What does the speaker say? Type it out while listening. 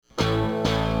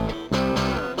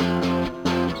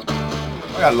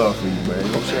got love for you, man.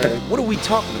 You know what I'm saying? What are we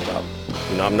talking about?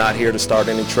 You know, I'm not here to start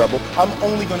any trouble. I'm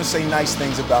only going to say nice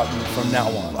things about you from now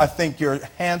on. I think you're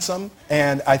handsome,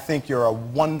 and I think you're a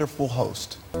wonderful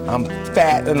host. I'm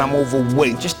fat and I'm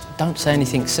overweight. Just don't say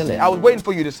anything silly. I was waiting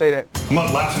for you to say that. I'm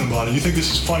not laughing about it. You think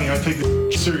this is funny? I take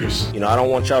it serious. You know, I don't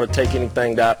want y'all to take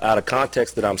anything out of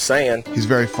context that I'm saying. He's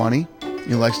very funny.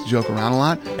 He likes to joke around a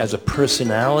lot. As a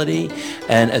personality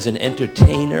and as an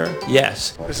entertainer,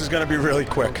 yes. This is going to be really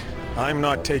quick. I'm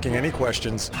not taking any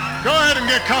questions. Go ahead and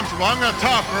get comfortable. I'm going to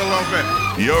talk for a little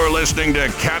bit. You're listening to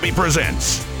Cabbie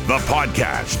Presents, the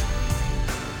podcast.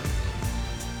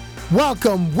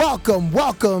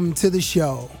 Welcome to the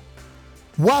show.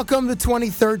 Welcome to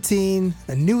 2013,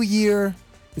 a new year,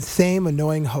 the same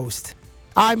annoying host.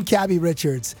 I'm Cabbie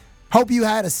Richards. Hope you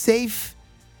had a safe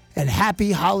and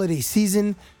happy holiday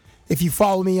season. If you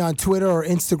follow me on Twitter or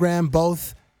Instagram,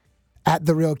 both at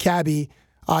The Real Cabbie,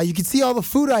 you can see all the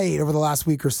food I ate over the last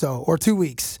week or so, or 2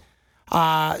 weeks.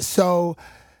 So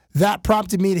that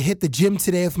prompted me to hit the gym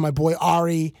today with my boy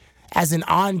Ari as an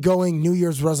ongoing New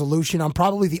Year's resolution. I'm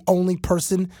probably the only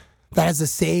person that has the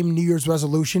same New Year's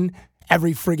resolution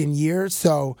every friggin' year.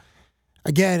 So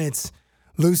again, it's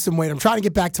lose some weight. I'm trying to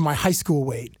get back to my high school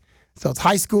weight. So it's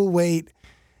high school weight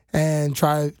and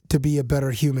try to be a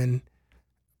better human.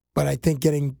 But I think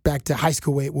getting back to high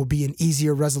school weight will be an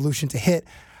easier resolution to hit.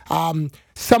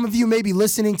 Some of you may be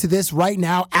listening to this right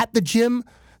now at the gym,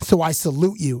 so I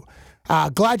salute you.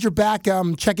 Glad you're back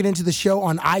checking into the show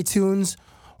on iTunes,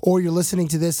 or you're listening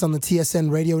to this on the TSN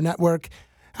radio network.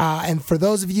 And for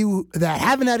those of you that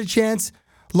haven't had a chance,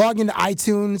 log into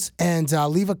iTunes and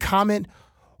leave a comment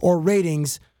or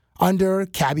ratings under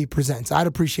Cabbie Presents. I'd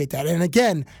appreciate that. And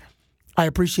again, I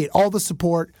appreciate all the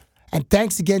support. And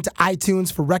thanks again to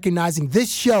iTunes for recognizing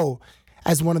this show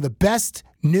as one of the best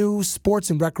new sports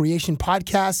and recreation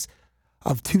podcasts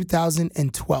of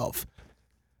 2012.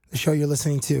 The show you're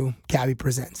listening to, Cabbie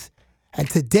Presents. And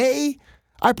today,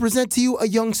 I present to you a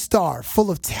young star full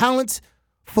of talent,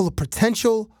 full of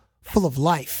potential, full of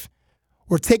life.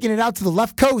 We're taking it out to the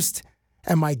left coast,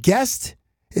 and my guest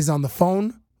is on the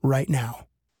phone right now.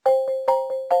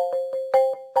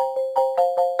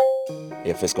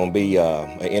 If it's going to be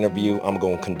an interview, I'm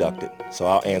going to conduct it. So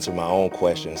I'll answer my own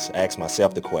questions, ask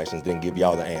myself the questions, then give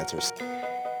y'all the answers.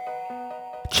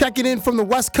 Checking in from the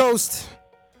West Coast,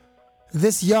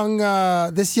 this young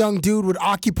dude would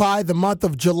occupy the month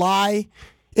of July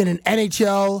in an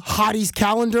NHL Hotties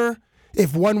calendar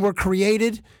if one were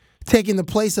created, taking the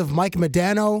place of Mike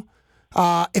Modano.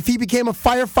 If he became a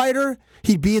firefighter,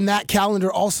 he'd be in that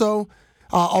calendar also.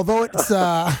 Although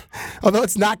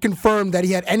it's not confirmed that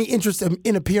he had any interest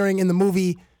in appearing in the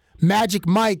movie Magic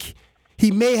Mike,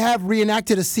 he may have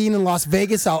reenacted a scene in Las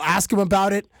Vegas. I'll ask him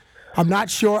about it. I'm not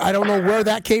sure. I don't know where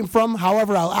that came from.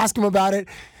 However, I'll ask him about it.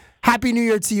 Happy New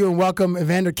Year to you and welcome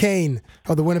Evander Kane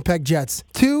of the Winnipeg Jets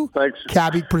to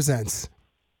Cabbie Presents.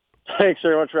 Thanks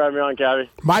very much for having me on, Cabbie.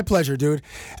 My pleasure, dude.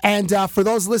 And for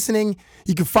those listening,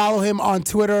 you can follow him on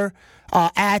Twitter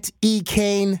at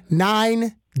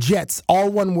ekane9. Jets, all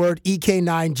one word,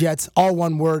 EK9 Jets, all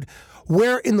one word.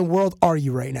 Where in the world are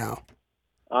you right now?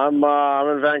 I'm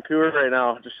in Vancouver right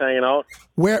now, just hanging out.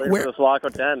 Where for this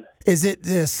lockout 10. Is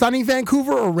it sunny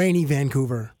Vancouver or rainy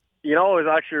Vancouver? You know, it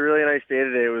was actually a really nice day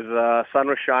today. It was sun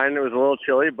was shining. It was a little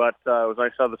chilly, but it was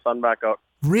nice to have the sun back out.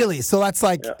 Really? So that's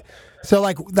like,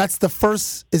 that's the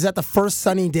first. Is that the first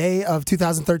sunny day of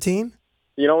 2013?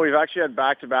 You know, we've actually had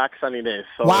back-to-back sunny days.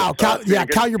 So wow! Count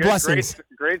your blessings.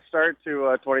 Great start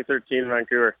to 2013 in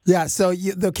Vancouver. Yeah. So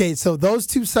so those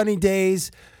 2 sunny days,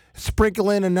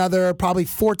 sprinkle in another probably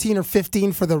 14 or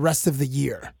 15 for the rest of the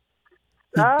year.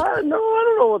 No, I don't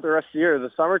know what the rest of the year.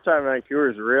 The summertime in Vancouver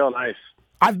is real nice.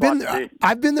 I've been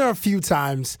there a few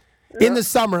times in the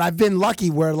summer. I've been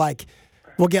lucky where like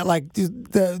we'll get like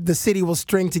the city will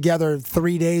string together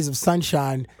 3 days of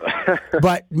sunshine.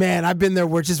 But man, I've been there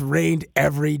where it just rained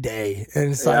every day,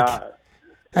 and it's like,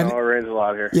 it rains a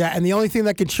lot here. Yeah, and the only thing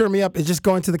that can cheer me up is just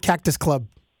going to the Cactus Club.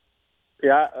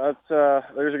 Yeah, that's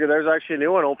there's actually a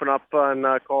new one open up in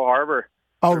Cole Harbor.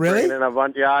 Oh, really? You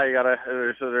gotta.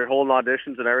 They're holding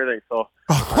auditions and everything. So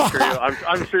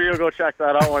I'm sure you'll go check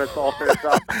that out when it's all finished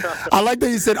up. I like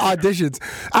that you said auditions.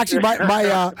 Actually,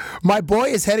 my boy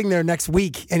is heading there next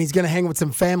week, and he's gonna hang with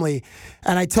some family.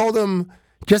 And I told him,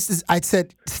 just as I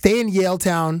said, stay in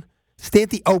Yaletown, stay at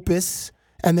the Opus,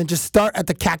 and then just start at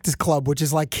the Cactus Club, which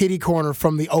is like kitty corner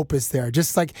from the Opus there.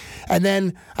 Just like, and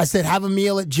then I said, have a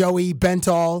meal at Joey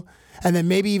Bentall, and then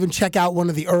maybe even check out one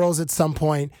of the Earls at some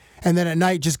point. And then at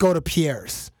night, just go to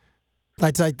Pierre's.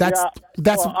 That's. Well,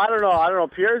 I don't know.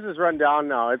 Pierre's is run down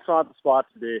now. It's not the spot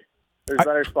to be. There's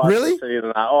better spots really? in the city than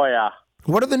that. Oh yeah.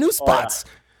 What are the new spots?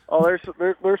 Oh, there's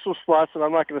some spots that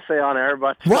I'm not going to say on air,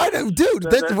 but What, dude?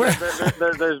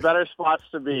 There's better spots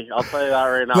to be. I'll tell you that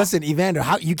right now. Listen, Evander,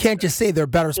 you can't just say there are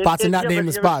better spots and not name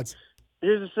the spots.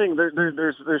 Here's the thing: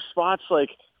 there's spots like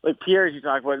Pierre's you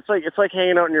talk about. It's like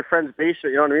hanging out in your friend's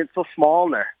basement. You know what I mean? It's so small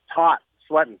in there. It's hot,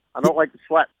 sweating. I don't like the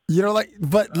sweat. You know,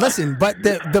 but listen,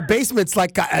 the basement's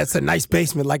like it's a nice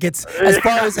basement. Like it's as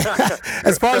far as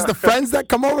as far as the friends that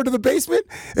come over to the basement,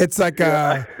 it's like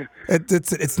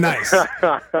it's nice.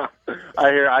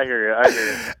 I hear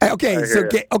you.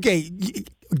 Okay,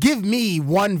 give me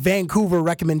one Vancouver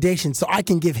recommendation so I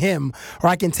can give him or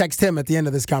I can text him at the end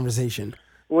of this conversation.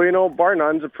 Well, Bar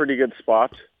None's a pretty good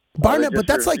spot. But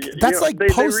that's like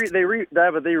post. They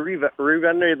renovated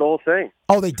the whole thing.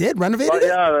 Oh, they did renovate it.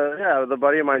 Yeah. The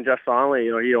buddy of mine, Jeff Donnelly,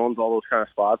 he owns all those kind of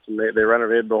spots, and they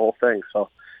renovated the whole thing. So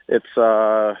it's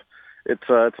a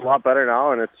lot better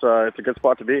now, and it's a good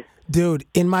spot to be. Dude,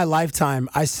 in my lifetime,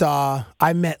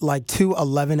 I met like 2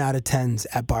 11 out of 10s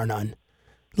at Bar None,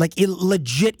 like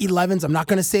legit 11s. I'm not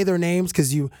gonna say their names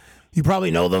because you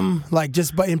probably know them, like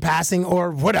just in passing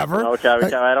or whatever. Okay,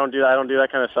 I don't do that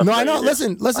kind of stuff. No, I know.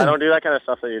 Listen. I don't do that kind of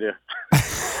stuff that you do.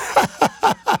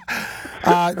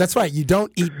 That's right. You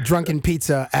don't eat drunken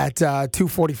pizza at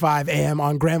 2:45 a.m.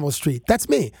 on Granville Street. That's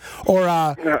me. Or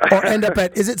end up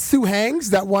at, is it Sue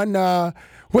Hang's? That one.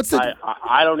 What's the?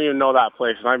 I don't even know that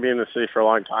place, and I've been in the city for a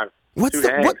long time. What's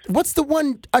the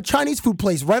one Chinese food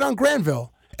place right on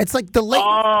Granville? It's like the late.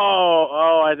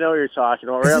 Oh, I know what you're talking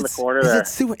about. Right on the corner there.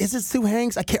 Is it Sue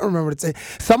Hang's? I can't remember what it's.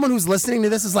 Someone who's listening to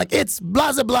this is like, it's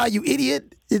blah, blah, blah, you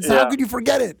idiot. How could you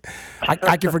forget it?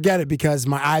 I can forget it because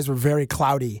my eyes were very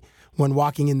cloudy when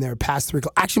walking in there past 3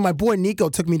 o'clock. Actually, my boy Nico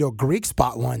took me to a Greek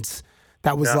spot once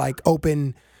that was like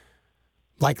open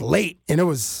like late, and it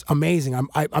was amazing.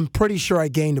 I'm pretty sure I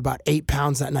gained about 8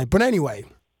 pounds that night. But anyway.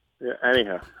 Yeah,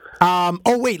 anyhow.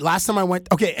 Oh wait, last time I went.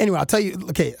 Okay, anyway, I'll tell you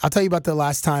about the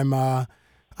last time.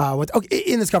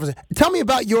 In this conversation, tell me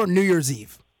about your New Year's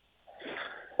Eve.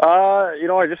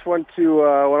 I just went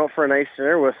out for a nice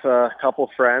dinner with a couple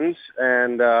friends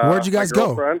and. Where'd you guys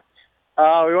go?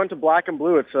 We went to Black and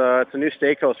Blue. It's a new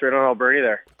steakhouse right on Alberni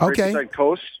there. Okay. Right beside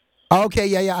Coast. Okay,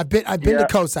 yeah. I've been to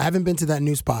Coast. I haven't been to that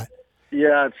new spot.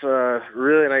 Yeah, it's a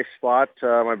really nice spot.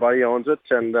 My buddy owns it,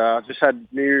 and just had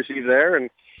New Year's Eve there and.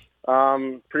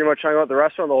 Pretty much hung out at the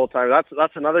restaurant the whole time.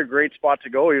 That's another great spot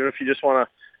to go, even if you just want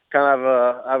to kind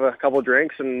of have a couple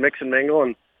drinks and mix and mingle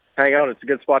and hang out. It's a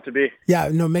good spot to be. Yeah,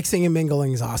 no, mixing and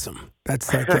mingling is awesome.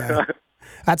 That's like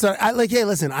that's what I like. Hey,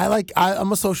 listen,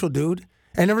 I'm a social dude,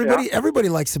 and everybody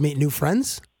likes to meet new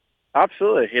friends.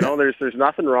 Absolutely, there's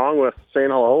nothing wrong with saying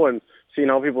hello and seeing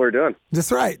how people are doing.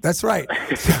 That's right.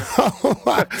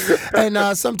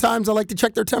 And sometimes I like to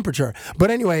check their temperature. But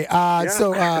anyway,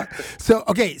 so a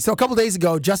couple days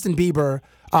ago, Justin Bieber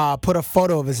put a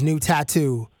photo of his new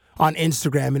tattoo on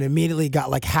Instagram and immediately got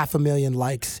like 500,000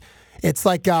 likes. It's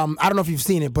like I don't know if you've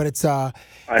seen it, but it's I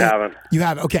haven't. You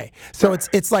haven't? Okay. So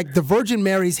it's like the Virgin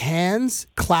Mary's hands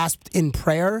clasped in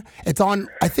prayer. I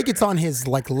think it's on his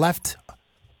like left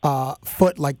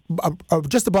foot, like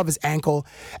just above his ankle,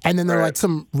 and then there are like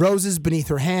some roses beneath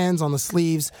her hands on the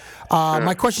sleeves.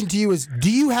 My question to you is,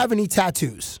 do you have any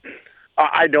tattoos?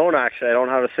 I don't actually. I don't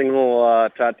have a single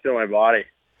tattoo on my body.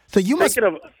 So you must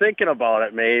thinking about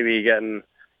it, maybe getting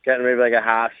maybe like a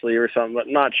half sleeve or something, but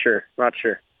not sure.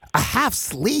 A half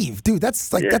sleeve, dude.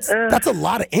 That's like that's a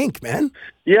lot of ink, man.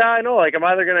 Yeah, I know. Like I'm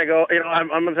either gonna go.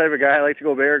 I'm the type of guy I like to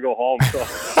go big or go home. So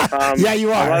yeah,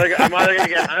 you are. I'm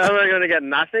either gonna get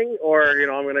nothing, or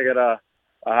I'm gonna get a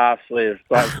half sleeve.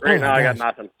 But right now I got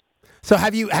nothing. So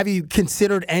have you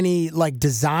considered any like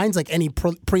designs, like any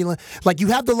like you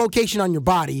have the location on your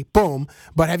body, boom.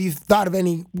 But have you thought of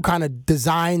any kind of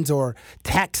designs or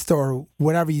text or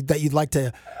whatever that you'd like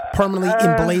to permanently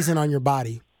emblazon on your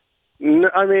body?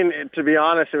 No, I mean, to be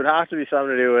honest, it would have to be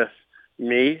something to do with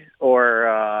me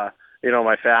or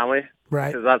my family, right?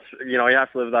 Because that's you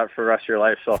have to live that for the rest of your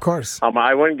life. So of course,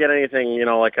 I wouldn't get anything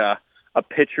like a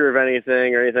picture of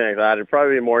anything or anything like that. It'd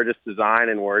probably be more just design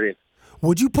and wording.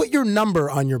 Would you put your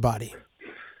number on your body?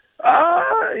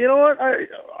 You know what?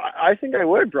 I think I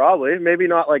would probably. Maybe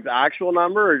not like the actual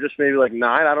number, or just maybe like 9.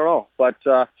 I don't know, but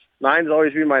 9's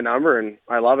always been my number, and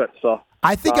I love it. So.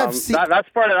 I think I've seen that's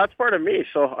part of me.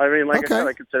 So I mean, like I said,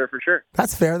 I consider it for sure.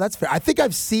 That's fair. I think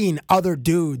I've seen other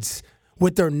dudes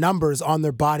with their numbers on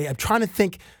their body. I'm trying to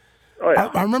think. Oh, yeah.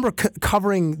 I remember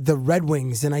covering the Red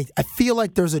Wings, and I feel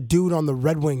like there's a dude on the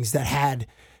Red Wings that had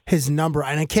his number,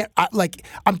 and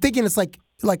I'm thinking it's like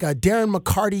like a Darren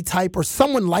McCarty type or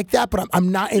someone like that, but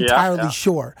I'm not entirely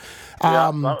sure.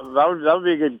 That would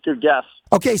be a good guess.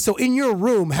 Okay, so in your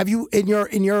room, have you in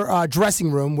your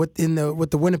dressing room with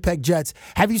the Winnipeg Jets,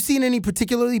 have you seen any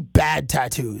particularly bad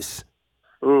tattoos?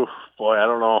 Ooh, boy, I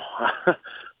don't know.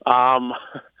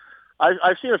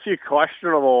 I've seen a few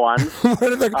questionable ones. What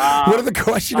are the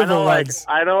questionable ones?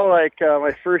 I know,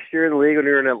 my first year in the league when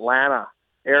we were in Atlanta,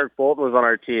 Eric Bolton was on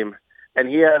our team, and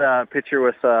he had a picture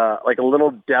with like a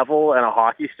little devil and a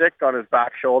hockey stick on his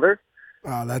back shoulder.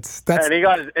 Oh, that's. And he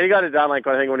got it done like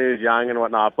I think when he was young and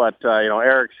whatnot. But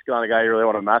Eric's not a guy you really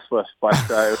want to mess with. But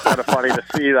it was kind of funny to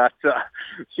see that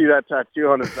tattoo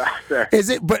on his back there.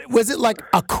 But was it like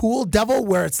a cool devil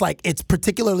where it's like it's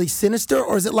particularly sinister,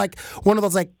 or is it like one of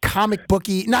those like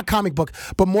not comic book,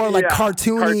 but more like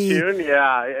cartoony? Cartoon,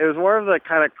 yeah. It was more of the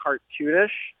kind of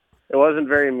cartoonish. It wasn't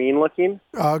very mean looking.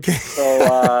 Okay. So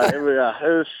it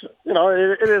was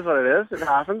it is what it is. It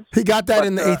happens. He got that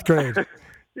in the 8th grade.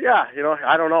 Yeah,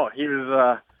 I don't know. He's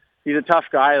a tough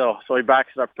guy though, so he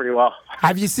backs it up pretty well.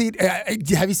 Have you seen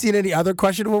any other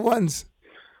questionable ones?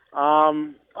 I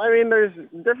mean, there's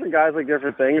different guys like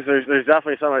different things. There's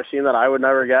definitely some I've seen that I would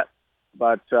never get.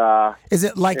 But is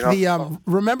it like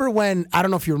remember when, I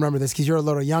don't know if you remember this because you're a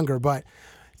little younger, but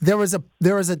there was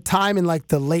a time in like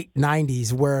the late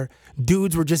 90s where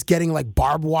dudes were just getting like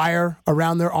barbed wire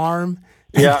around their arm.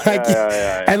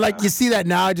 And like you see that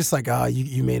now, just like, oh,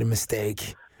 you made a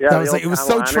mistake. Yeah, that was like, it was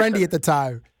so trendy at the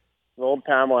time. The old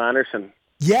Pamela Anderson.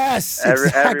 Yes,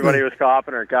 exactly. Everybody was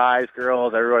copping her, guys,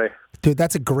 girls, everybody. Dude,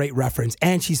 that's a great reference,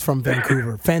 and she's from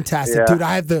Vancouver. Fantastic, dude.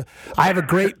 I have a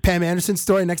great Pam Anderson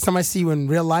story. Next time I see you in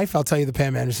real life, I'll tell you the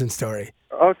Pam Anderson story.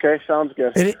 Okay, sounds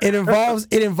good. It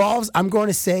involves. I'm going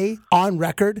to say on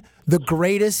record the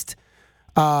greatest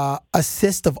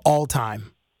assist of all time.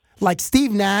 Like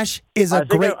Steve Nash is I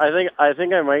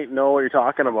think I might know what you're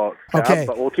talking about. Okay,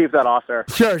 but we'll keep that off there.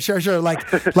 Sure.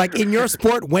 Like in your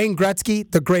sport, Wayne Gretzky,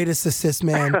 the greatest assist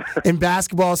man in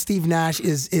basketball. Steve Nash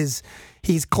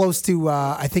he's close to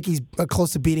I think he's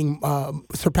close to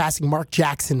surpassing Mark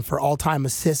Jackson for all-time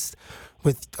assists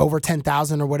with over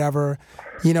 10,000 or whatever.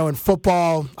 In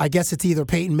football, I guess it's either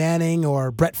Peyton Manning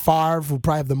or Brett Favre who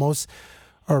probably have the most,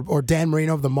 or Dan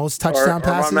Marino have the most touchdown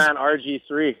passes. Or my man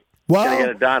RG3. Well, gotta get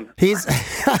it done.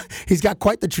 He's got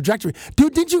quite the trajectory,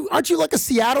 dude. Aren't you like a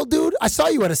Seattle dude? I saw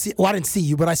you at well, I didn't see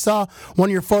you, but I saw one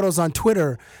of your photos on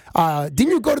Twitter.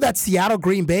 Didn't you go to that Seattle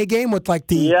Green Bay game with like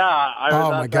the? Yeah, I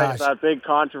was my gosh, that big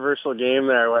controversial game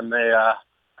there when they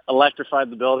electrified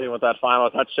the building with that final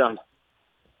touchdown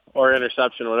or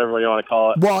interception, whatever you want to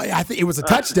call it. Well, I think it was a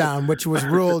touchdown, which was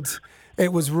ruled.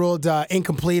 It was ruled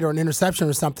incomplete or an interception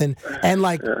or something. And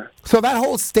so that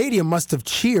whole stadium must have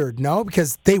cheered, no?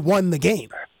 Because they won the game.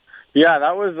 Yeah,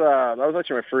 that was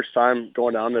actually my first time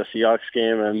going down to a Seahawks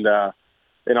game. And,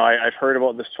 I've heard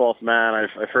about this 12th man.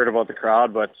 I've heard about the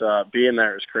crowd, but being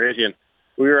there is crazy. And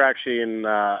we were actually in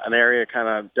an area kind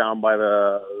of down by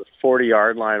the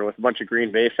 40-yard line with a bunch of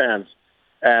Green Bay fans.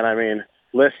 And, I mean,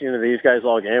 listening to these guys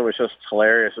all game was just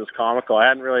hilarious. It was comical. I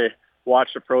hadn't really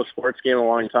watched a pro sports game in a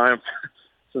long time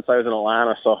since I was in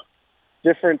Atlanta, so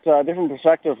different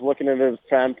perspective looking at it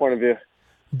fan point of view.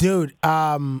 Dude,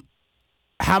 how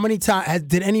many times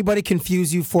did anybody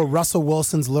confuse you for Russell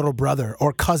Wilson's little brother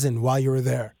or cousin while you were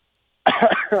there?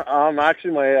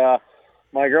 Actually,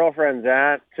 my girlfriend's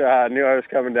aunt knew I was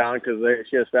coming down because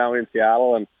she has family in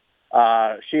Seattle, and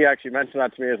she actually mentioned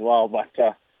that to me as well. But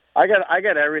I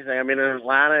get everything. I mean, in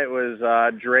Atlanta, it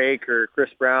was Drake or Chris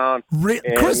Brown.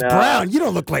 Chris Brown? You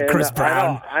don't look like Chris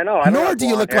Brown. I know. Nor do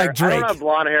you look like Drake. I don't have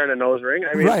blonde hair and a nose ring.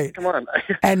 I mean, right. Come on.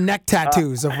 And neck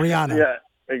tattoos of Rihanna. Yeah,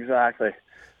 exactly.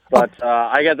 But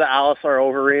I get the Alisar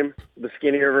Overeem, the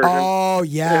skinnier version. Oh,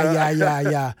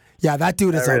 yeah. Yeah, that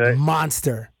dude is a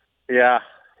monster. Yeah.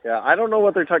 I don't know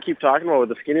what they keep talking about with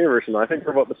the skinnier version, though. I think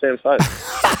they're about the same size.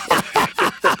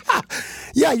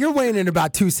 Yeah, you're weighing in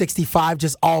about 265,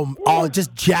 just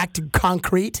just jacked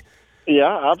concrete.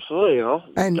 Yeah, absolutely.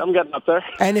 And I'm getting up there.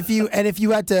 And if you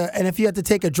had to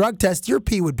take a drug test, your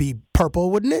pee would be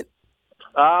purple, wouldn't it?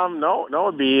 No,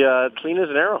 it'd be clean as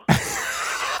an arrow.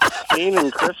 Clean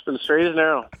and crisp and straight as an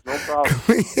arrow. No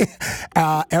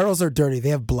problem. Arrows are dirty. They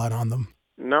have blood on them.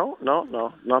 No, not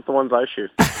the ones I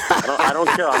shoot. I don't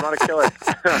kill. I'm not a killer.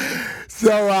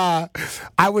 So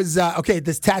I was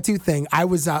this tattoo thing. I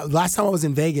was last time I was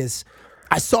in Vegas.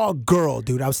 I saw a girl,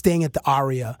 dude. I was staying at the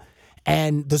Aria,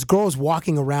 and this girl was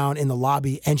walking around in the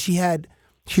lobby, and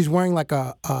she's wearing like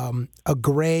a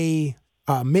gray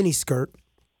mini skirt,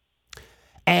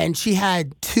 and she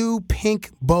had two pink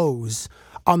bows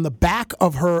on the back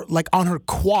of her, like on her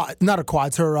not her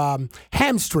quads, her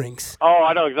hamstrings. Oh,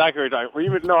 I know exactly what you're talking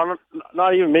about. No, I'm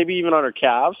not even, maybe even on her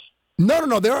calves.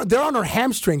 No, they're on her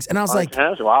hamstrings. And I was like,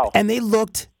 wow. And they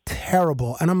looked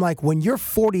terrible. And I'm like, when you're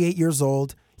 48 years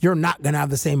old, you're not going to have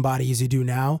the same body as you do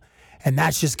now. And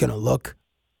that's just going to look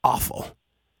awful.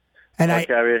 And it's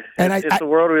the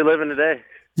world we live in today.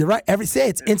 You're right.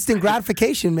 It's instant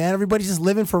gratification, man. Everybody's just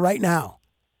living for right now.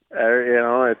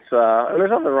 It's there's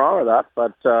nothing wrong with that,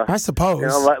 but I suppose.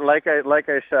 Like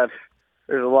I said,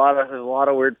 there's a lot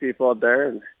of weird people out there,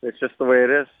 and it's just the way it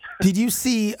is. Did you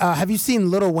see? Have you seen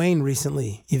Lil Wayne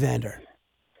recently, Evander?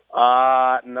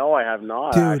 No, I have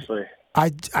not. Dude, actually.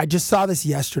 I just saw this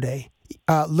yesterday.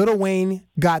 Lil Wayne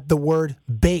got the word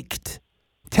 "baked"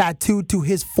 tattooed to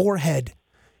his forehead.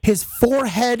 His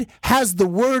forehead has the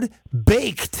word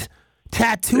 "baked"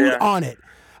 tattooed on it.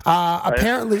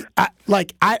 Apparently,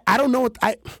 I don't know what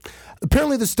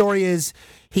apparently the story is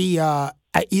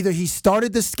either he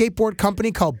started this skateboard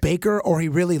company called Baker, or he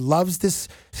really loves this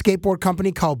skateboard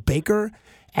company called Baker,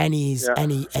 and he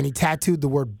tattooed the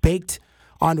word "baked"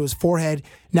 onto his forehead.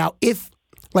 Now, if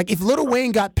Lil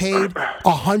Wayne got paid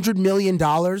 $100 million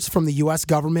from the U.S.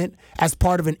 government as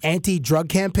part of an anti-drug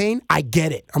campaign, I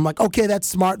get it. I'm like, okay, that's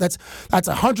smart. That's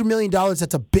 $100 million.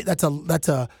 That's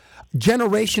a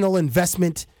generational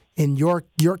investment in your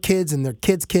kids and their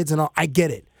kids' kids and all. I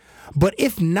get it. But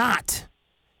if not,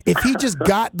 if he just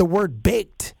got the word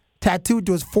 "baked" tattooed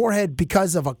to his forehead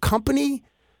because of a company,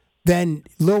 then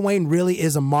Lil Wayne really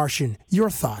is a Martian. Your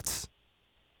thoughts?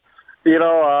 Lil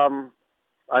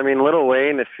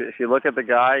Wayne, if you look at the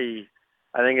guy,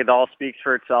 I think it all speaks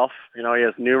for itself. He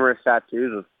has numerous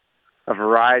tattoos of a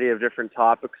variety of different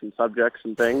topics and subjects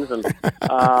and things. And,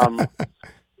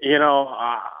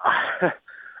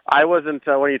 I wasn't,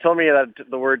 when you told me that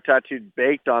the word tattooed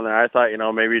 "baked" on there, I thought,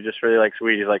 maybe he just really likes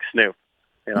weed. He's like Snoop.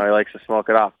 He likes to smoke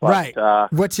it up. But, right.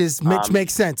 Which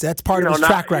makes sense. That's part of his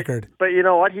track record. But you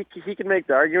know what? He can make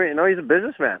the argument. He's a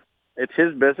businessman. It's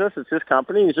his business. It's his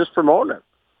company. He's just promoting it.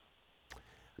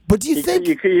 But do you think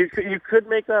you could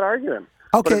make that argument?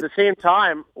 Okay. But at the same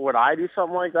time, would I do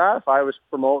something like that if I was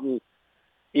promoting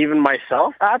even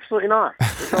myself? Absolutely not.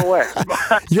 There's no way.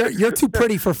 You're too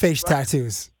pretty for face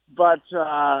tattoos. But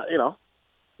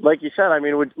like you said,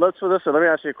 let's do this. Let me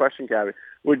ask you a question, Cabbie.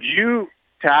 Would you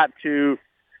tattoo?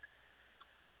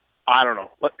 I don't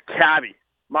know. Cabbie,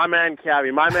 my man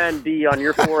D on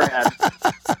your forehead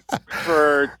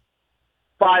for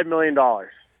 $5 million.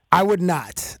 I would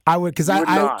not. I would, because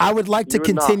I would like to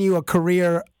continue a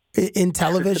career in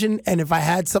television, and if I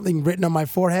had something written on my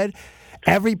forehead,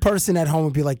 every person at home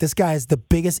would be like, "This guy is the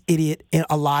biggest idiot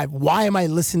alive. Why am I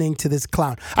listening to this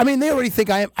clown?" They already think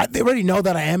I am. They already know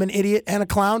that I am an idiot and a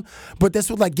clown, but this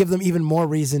would give them even more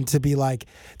reason to be like,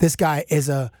 "This guy is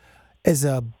a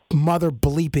mother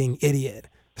bleeping idiot."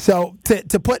 So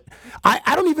to put,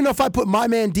 I don't even know if I put my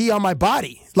man D on my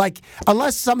body.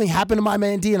 Unless something happened to my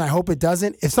man D, and I hope it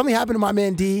doesn't. If something happened to my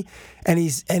man D, and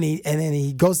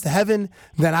he goes to heaven,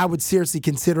 then I would seriously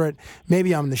consider it.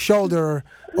 Maybe on the shoulder.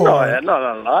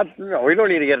 No. We don't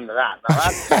need to get into that.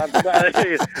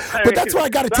 But that's why I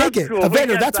got to take it, cool.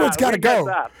 Evander. That's where it's got to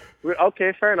go.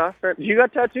 Okay, fair enough. You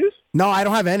got tattoos? No, I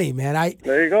don't have any, man.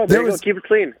 There you go. There you go. Keep it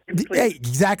clean. Hey,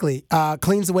 exactly.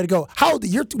 Clean's the way to go. How old?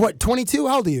 You're what? 22?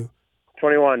 How old are you?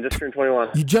 21. Just turned 21.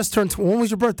 You just turned. When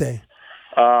was your birthday?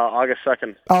 August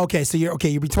 2nd. Oh, okay. So you'll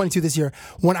be 22 this year.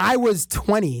 When I was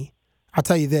 20, I'll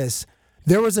tell you this.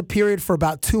 There was a period for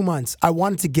about 2 months. I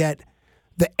wanted to get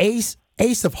the ace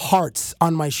of hearts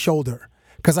on my shoulder,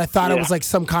 because I thought I was like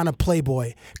some kind of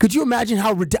playboy. Could you imagine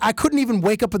how I couldn't even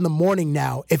wake up in the morning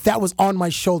now if that was on my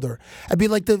shoulder? I'd be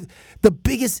like the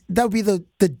biggest, that would be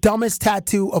the dumbest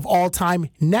tattoo of all time,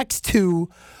 next to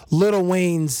Lil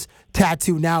Wayne's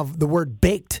tattoo, now the word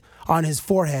 "baked" on his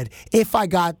forehead, if I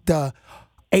got the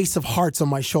ace of hearts on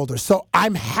my shoulder. So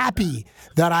I'm happy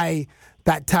that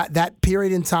that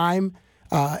period in time,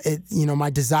 my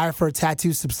desire for a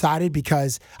tattoo subsided,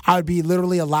 because I would be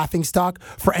literally a laughingstock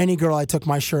for any girl I took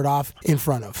my shirt off in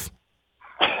front of.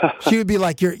 She would be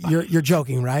like, "You're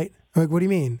joking, right?" I'm like, "What do you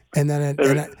mean?" And then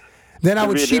I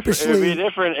would sheepishly. It'd be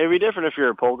different if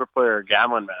you're a poker player or a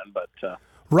gambling man, but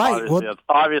right.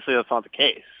 Obviously that's not the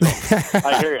case. So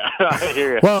I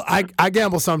hear you. Well, I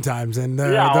gamble sometimes, and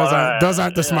those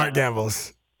aren't the smart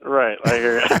gambles. Right, I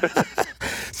hear you.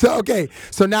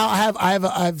 So now I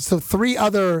have 3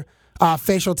 other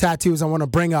facial tattoos I want to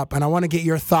bring up, and I want to get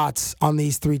your thoughts on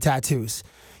these 3 tattoos.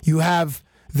 You have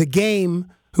The Game,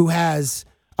 who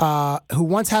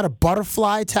once had a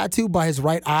butterfly tattoo by his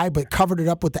right eye, but covered it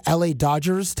up with the LA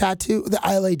Dodgers tattoo, the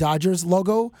LA Dodgers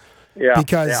logo. Yeah.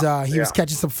 because he was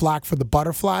catching some flack for the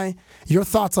butterfly. Your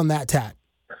thoughts on that tat?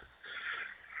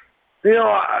 You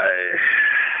know,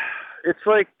 it's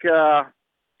like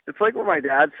what my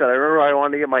dad said. I remember I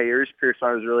wanted to get my ears pierced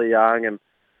when I was really young and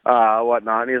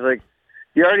whatnot. And he's like,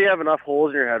 "You already have enough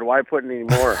holes in your head. Why put any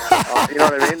more?" You know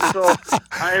what I mean? So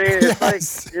I mean, it's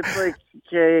like,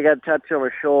 okay, you got a tattoo on my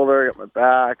shoulder, got my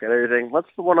back, and everything. What's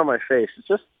the one on my face? It's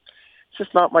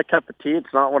just not my cup of tea.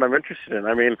 It's not what I'm interested in.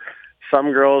 I mean,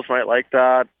 some girls might like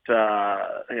that.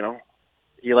 You know,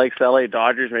 he likes the LA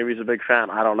Dodgers. Maybe he's a big fan.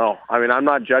 I don't know. I mean, I'm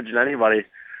not judging anybody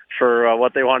for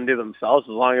what they want to do themselves,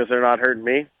 as long as they're not hurting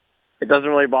me. It doesn't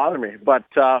really bother me. But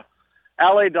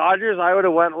LA Dodgers, I would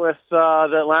have went with the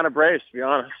Atlanta Braves, to be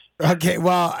honest. Okay,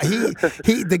 well,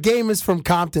 the game is from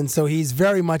Compton, so he's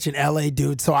very much an LA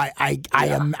dude. So I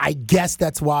guess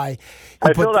that's why.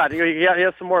 I feel that he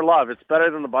has some more love. It's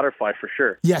better than the butterfly for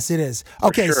sure. Yes, it is.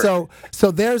 Okay, sure.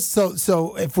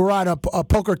 so if we're on a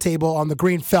poker table on the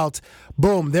green felt,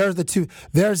 boom, there's the two.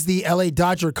 There's the LA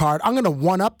Dodger card. I'm gonna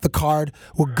one up the card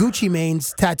with Gucci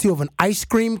Mane's tattoo of an ice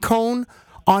cream cone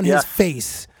on his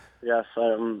face. Yes,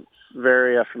 I'm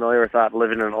very familiar with that,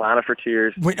 living in Atlanta for 2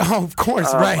 years. Wait, oh, of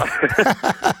course, right.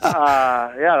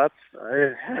 Yeah,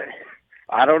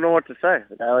 I don't know what to say.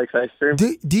 The guy likes ice cream.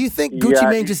 Do you think Gucci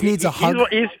Mane just needs a hug?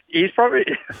 He's probably,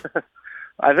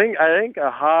 I think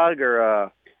a hug or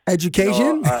a...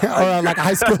 Education? Or like a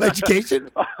high school education?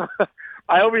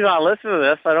 I hope he's not listening to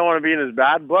this. I don't want to be in his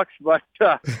bad books, but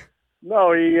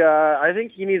no, I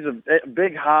think he needs a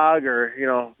big hug, or, you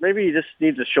know, maybe he just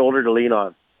needs a shoulder to lean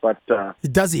on. But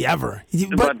does he ever?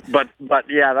 But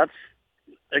yeah,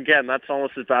 that's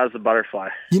almost as bad as the butterfly.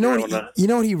 You know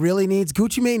what he really needs?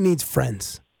 Gucci Mane needs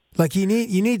friends. Like you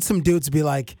need some dudes to be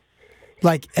like,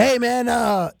 hey man,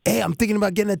 hey, I'm thinking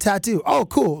about getting a tattoo. Oh,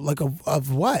 cool. Like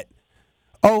of what?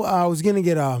 Oh, I was gonna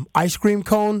get a ice cream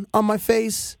cone on my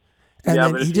face, and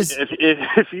then he just.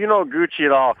 If you know Gucci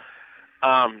at all,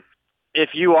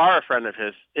 if you are a friend of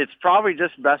his, it's probably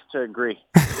just best to agree.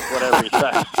 Whatever he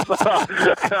says.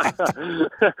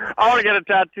 I want to get a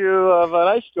tattoo of an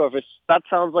ice cream. That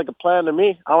sounds like a plan to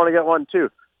me. I want to get one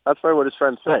too. That's probably what his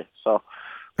friends say. So,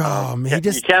 man,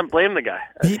 you can't blame the guy.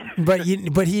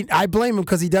 I blame him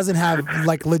because he doesn't have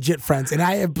like legit friends, and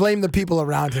I blame the people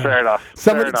around him. Fair enough.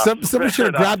 Somebody should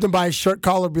have grabbed him by his shirt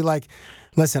collar, and be like,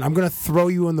 "Listen, I'm going to throw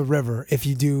you in the river if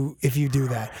you do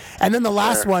that." And then the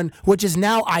last one, which is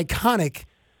now iconic,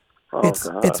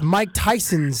 it's Mike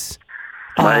Tyson's.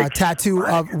 Tattoo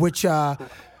of which I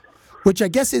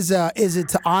guess is it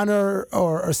to honor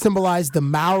or symbolize the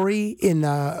Maori in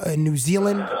New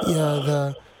Zealand,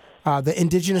 the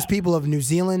indigenous people of New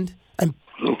Zealand, and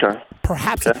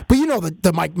perhaps, but you know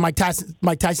the Mike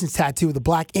Tyson's tattoo, the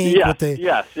black ink with the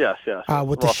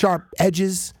with the sharp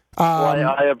edges.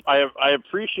 I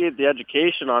appreciate the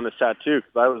education on his tattoo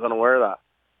because I was unaware of that.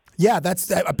 Yeah, that's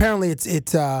apparently it's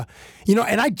you know,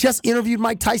 and I just interviewed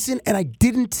Mike Tyson and I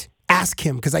didn't ask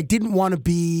him because I didn't want to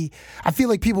be. I feel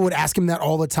like people would ask him that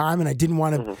all the time, and I didn't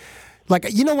want to. Like,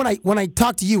 you know, when I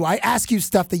talk to you, I ask you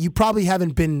stuff that you probably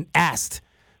haven't been asked.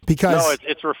 Because no,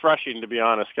 it's refreshing, to be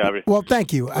honest, Cabbie. Well,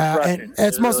 thank you, and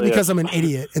it's mostly because I'm an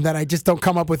idiot and that I just don't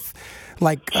come up with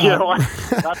like. You know what?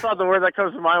 That's not the word that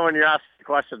comes to mind when you're asking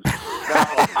questions.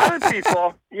 Now, other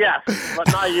people, yes,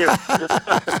 but not you.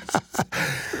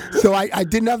 So I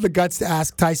didn't have the guts to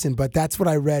ask Tyson, but that's what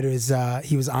I read is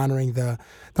he was honoring the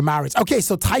Maoris. Okay,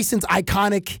 so Tyson's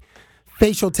iconic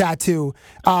facial tattoo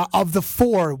of the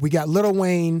four, we got Lil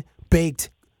Wayne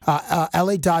baked.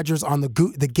 LA Dodgers on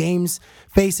the game's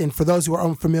face. And for those who are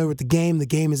unfamiliar with the game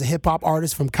is a hip hop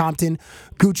artist from Compton.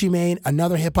 Gucci Mane,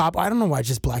 another hip hop. I don't know why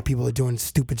just black people are doing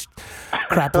stupid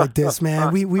crap like this,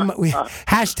 man. We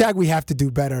hashtag we have to do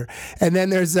better. And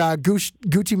then there's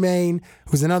Gucci Mane,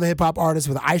 who's another hip hop artist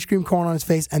with an ice cream cone on his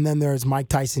face. And then there's Mike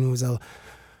Tyson, who's an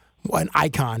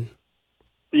icon.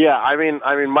 Yeah, I mean,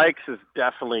 Mike's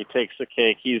definitely takes the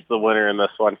cake. He's the winner in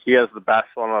this one. He has the best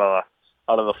one out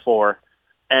of the four.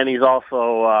 And he's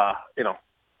also,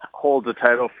 holds the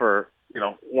title for,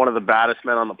 one of the baddest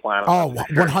men on the planet. Oh,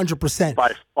 100%.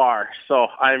 By far. So,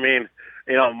 I mean,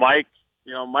 Mike's,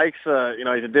 he's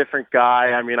a different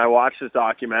guy. I mean, I watched his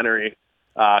documentary.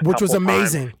 Which was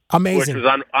amazing. Amazing. Which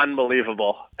was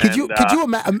unbelievable.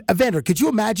 Evander, could you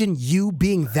imagine you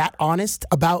being that honest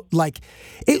about, like,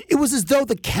 it was as though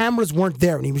the cameras weren't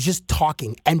there and he was just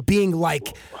talking and being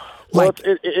like... Well,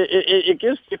 it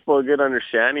gives people a good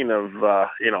understanding of,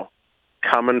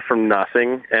 coming from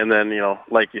nothing and then,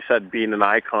 like you said, being an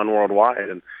icon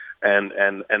worldwide.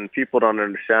 And people don't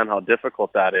understand how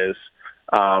difficult that is,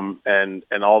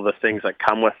 and all the things that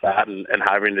come with that and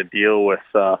having to deal with,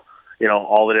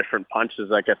 all the different punches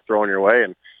that get thrown your way.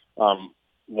 And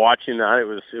watching that, it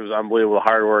was unbelievable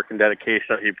hard work and dedication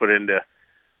that he put into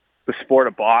the sport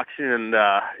of boxing, and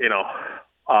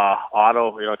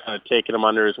Otto, kind of taking him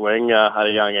under his wing at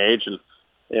a young age, and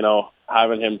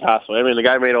having him pass away. I mean, the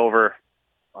guy made over,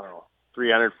 I don't know,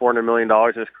 $300-400 million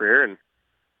in his career, and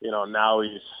now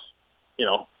he's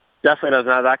definitely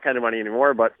doesn't have that kind of money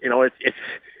anymore. But it's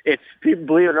people,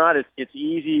 believe it or not, it's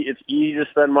easy to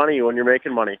spend money when you're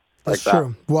making money. That's like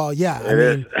true. That. Well, yeah. I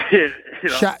mean,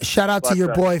 shout out to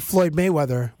your boy Floyd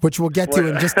Mayweather, which we'll get to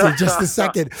in just a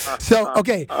second. So,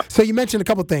 okay. So you mentioned a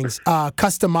couple things.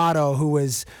 Customato, who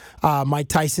was Mike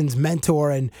Tyson's mentor,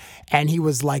 and he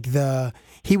was like the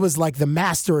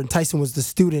master, and Tyson was the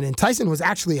student. And Tyson was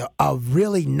actually a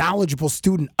really knowledgeable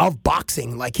student of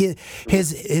boxing. Like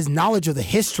his knowledge of the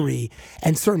history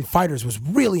and certain fighters was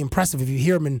really impressive. If you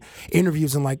hear him in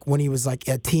interviews, and like when he was like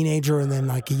a teenager and then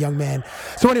like a young man.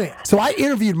 So anyway, I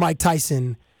interviewed Mike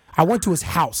Tyson. I went to his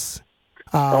house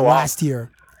last year,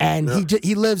 and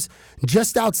he lives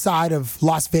just outside of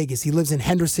Las Vegas. He lives in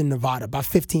Henderson, Nevada, about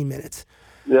 15 minutes.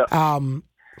 Yeah.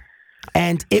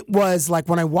 And it was like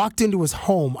when I walked into his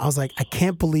home, I was like, I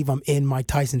can't believe I'm in Mike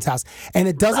Tyson's house. And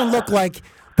it doesn't look like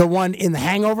the one in The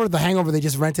Hangover. The Hangover, they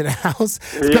just rented a house.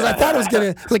 Because I thought it was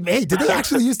going to, like, hey, did they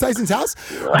actually use Tyson's house?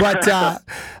 But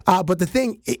the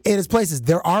thing in his place is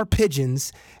there are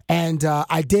pigeons. And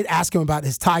I did ask him about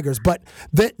his tigers. But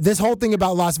this whole thing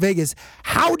about Las Vegas,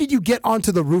 how did you get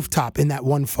onto the rooftop in that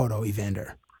one photo,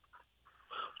 Evander?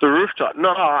 The rooftop?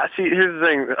 No, see, here's the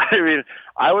thing. I mean,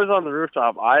 I was on the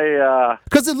rooftop.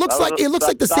 Because it looks like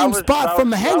the same spot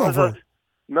from The Hangover.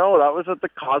 No, that was at the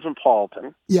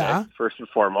Cosmopolitan. Yeah. Okay, first and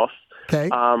foremost. Okay.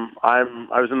 I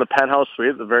was in the penthouse suite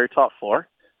at the very top floor,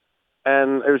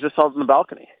 and it was just out on the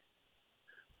balcony.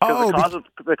 Oh,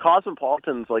 the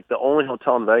Cosmopolitan's like the only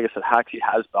hotel in Vegas that actually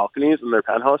has balconies in their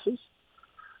penthouses.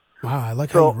 Wow, I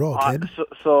like how you roll, kid.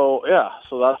 So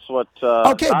that's what.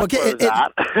 Okay, that's but it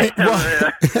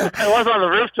was on the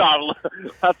rooftop.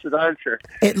 That's for darn sure.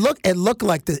 It looked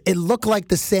like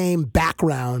the same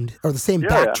background or the same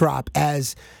backdrop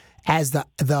as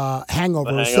the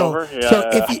Hangover.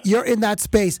 If you're in that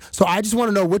space, so I just want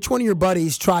to know which one of your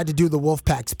buddies tried to do the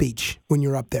Wolfpack speech when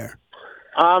you're up there.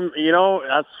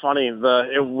 That's funny.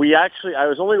 I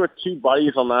was only with two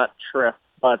buddies on that trip.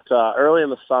 But early in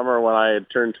the summer when I had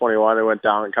turned 21, I went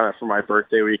down kind of for my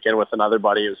birthday weekend with another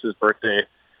buddy. It was his birthday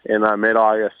in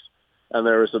mid-August, and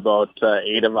there was about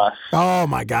 8 of us. Oh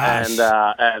my gosh! And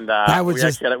that was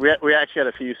we actually had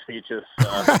a few speeches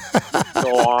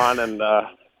go on, and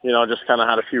just kind of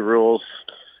had a few rules,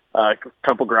 a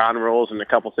couple ground rules, and a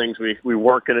couple things we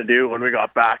weren't going to do when we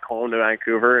got back home to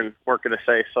Vancouver, and weren't going to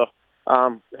say. So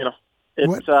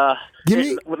it's the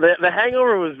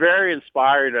Hangover was very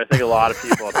inspiring. I think a lot of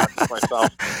people, not just myself,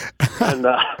 and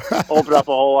opened up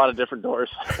a whole lot of different doors.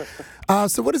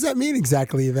 So what does that mean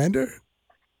exactly, Evander?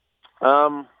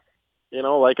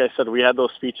 Like I said, we had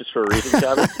those speeches for a reason,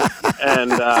 Cabbie,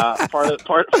 and part of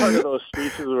those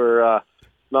speeches were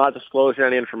not disclosing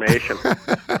any information.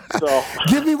 So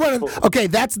give me one. Okay,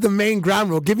 that's the main ground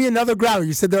rule. Give me another ground rule.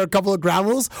 You said there are a couple of ground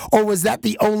rules, or was that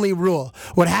the only rule?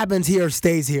 What happens here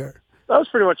stays here. That was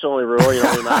pretty much the only rule. We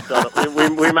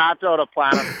mapped out a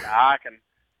plan of attack, and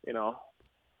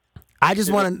I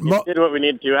just want to did what we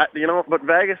needed to do. But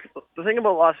Vegas, the thing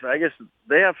about Las Vegas,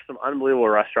 they have some unbelievable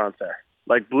restaurants there.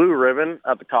 Like Blue Ribbon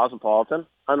at the Cosmopolitan,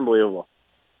 unbelievable.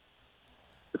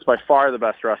 It's by far the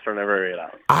best restaurant I've ever ate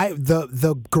at.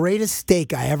 The greatest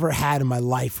steak I ever had in my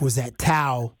life was at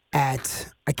Tao. I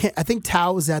think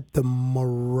Tao was at the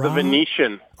The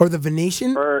Venetian. Or the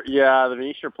Venetian? The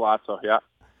Venetian Palazzo, yeah.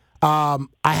 I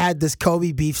had this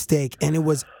Kobe beef steak, and it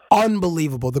was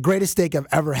unbelievable. The greatest steak I've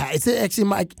ever had. It's actually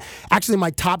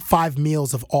my top 5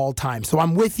 meals of all time. So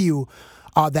I'm with you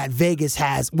that Vegas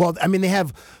has. Well, I mean, they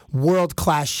have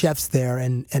world-class chefs there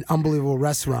and unbelievable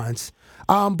restaurants.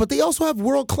 But they also have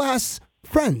world-class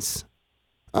friends.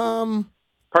 Pardon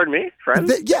me?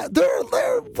 Friends? They're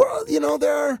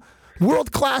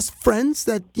world-class friends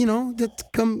that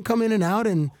come in and out.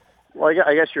 And well,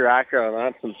 I guess you're accurate on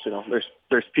that, since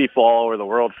there's people all over the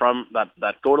world from that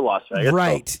go to Las Vegas.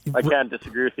 Right. So I can't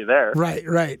disagree with you there.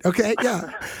 Right. Okay,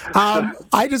 yeah.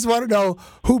 I just want to know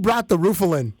who brought the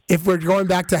Roofalin if we're going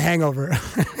back to Hangover.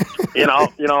 Cabs,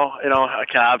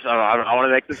 I want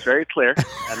to make this very clear,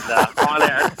 and on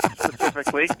air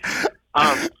specifically.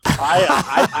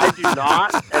 I do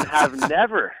not and have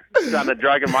never done a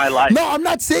drug in my life. No, I'm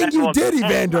not saying you did,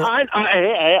 Evander.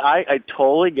 I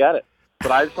totally get it.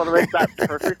 But I just want to make that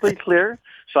perfectly clear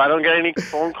so I don't get any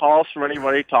phone calls from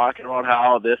anybody talking about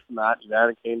how this and that,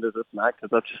 Evander Kane does this and that,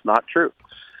 because that's just not true.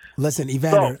 Listen,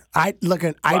 Evander, I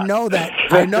know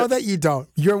that you don't.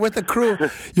 You're with a crew.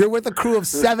 You're with a crew of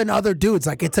 7 other dudes.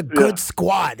 Like, it's a good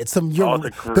squad. It's some. It was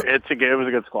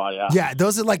a good squad. Yeah. Yeah,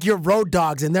 those are like your road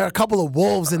dogs, and there are a couple of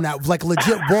wolves in that, like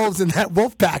legit wolves in that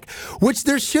wolf pack, which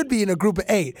there should be in a group of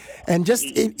 8. And just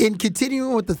in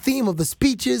continuing with the theme of the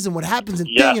speeches and what happens in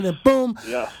thing, and then boom.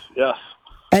 Yes.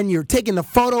 And you're taking the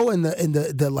photo in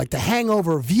the like the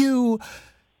hangover view,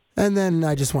 and then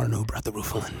I just want to know who brought the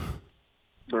roof on.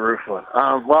 The Rooflin.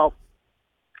 Well,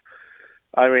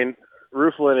 I mean,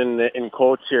 Rooflin in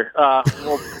quotes here. I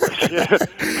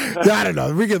don't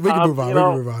know. We can move on. We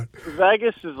can move on.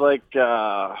 Vegas is like, it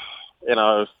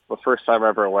was the first time I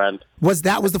ever went. Was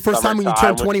the first time when you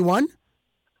turned 21?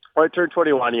 I turned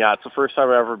 21. Yeah, it's the first time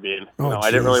I've ever been.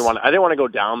 I didn't want to go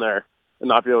down there and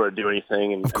not be able to do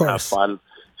anything and have fun.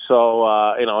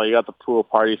 So, you got the pool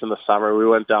parties in the summer. We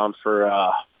went down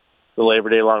for the Labor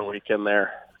Day long weekend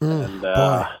there. And,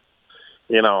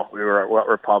 we were at What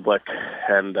Republic.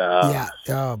 And,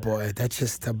 oh, boy, that's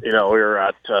just... we were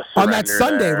at on that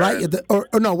Sunday, right? Or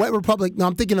no, What Republic. No,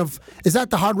 I'm thinking of... Is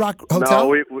that the Hard Rock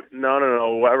Hotel?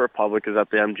 No. What Republic is at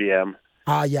the MGM.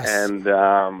 Ah, yes. And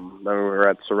then we were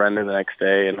at Surrender the next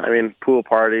day. And, I mean, pool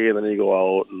party, and then you go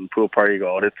out, and pool party, you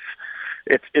go out.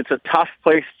 It's a tough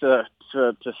place to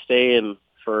stay in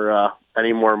for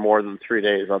any more than 3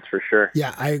 days, that's for sure.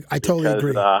 Yeah, I totally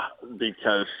agree.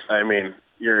 Because I mean,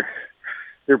 your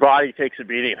body takes a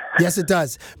beating. Yes, it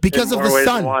does because of the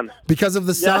sun. Because of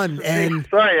the sun and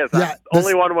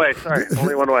only one way. Sorry,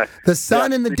 only one way. The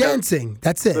sun and the dancing.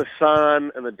 That's it. The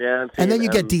sun and the dancing, and then you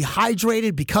get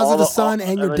dehydrated because of the sun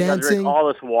and your dancing. All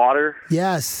this water.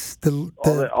 Yes,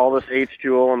 all this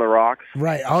H2O on the rocks.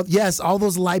 Right. All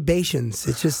those libations.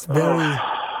 It's just very.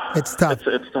 It's tough.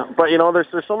 It's tough. But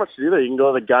there's so much to do there. You can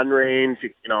go to the gun range. You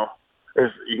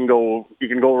can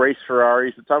go race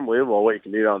Ferraris. It's unbelievable what you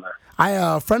can do down there.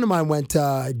 A friend of mine went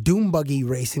doom buggy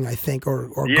racing, I think, or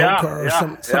go-kart or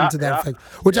something to that effect,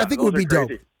 which I think would be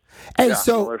dope. Hey,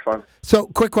 so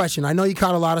quick question. I know you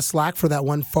caught a lot of slack for that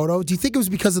one photo. Do you think it was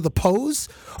because of the pose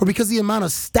or because of the amount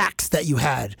of stacks that you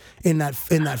had in that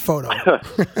photo?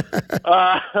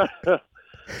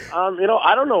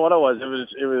 I don't know what it was.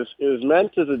 It was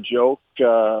meant as a joke,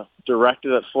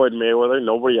 directed at Floyd Mayweather,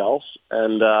 nobody else.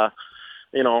 And I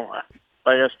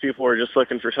guess people were just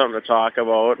looking for something to talk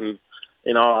about. And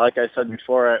like I said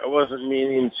before, I wasn't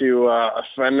meaning to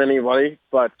offend anybody,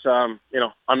 but I'm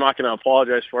not going to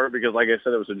apologize for it because, like I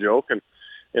said, it was a joke.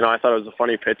 And I thought it was a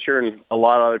funny picture, and a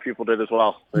lot of other people did as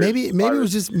well. Maybe it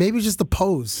was just the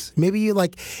pose. Maybe you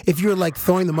if you're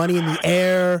throwing the money in the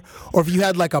air, or if you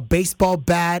had a baseball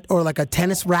bat or a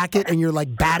tennis racket, and you're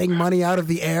batting money out of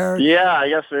the air. Yeah, I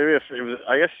guess maybe if it was.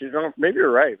 I guess maybe you're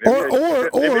right.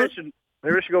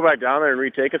 Maybe we should go back down there and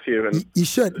retake a few. And you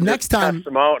should next time. Test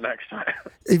them out next time.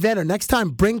 Evander, next time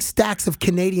bring stacks of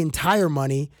Canadian Tire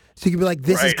money, so you can be like,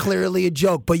 this is clearly a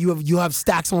joke, but you have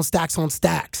stacks on stacks on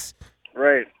stacks.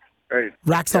 Right.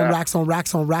 Racks on racks on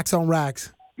racks on racks on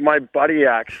racks. My buddy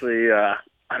actually, I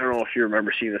don't know if you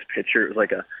remember seeing this picture. It was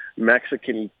like a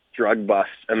Mexican drug bust,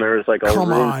 and there was a room full of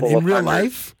hundreds. In real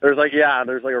life? There's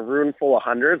a room full of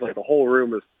hundreds. The whole room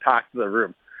was packed to the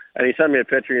room. And he sent me a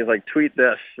picture. He's like, tweet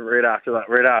this right after I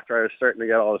was starting to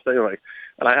get all this thing.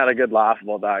 And I had a good laugh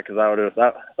about that because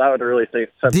that would really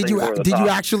set things over the top. Did you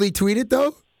actually tweet it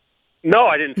though? No,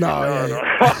 I didn't. No.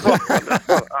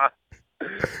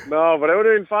 No, but it would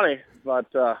have been funny. But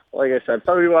like I said,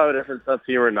 some people have a different sense of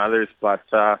humor than others. But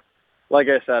like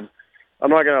I said, I'm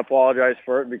not going to apologize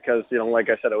for it because, like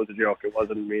I said, it was a joke. It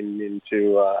wasn't meaning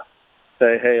to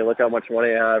say, hey, look how much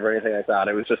money I have or anything like that.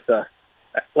 It was just,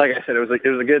 like I said, it was a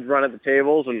good run at the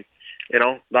tables, and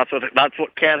that's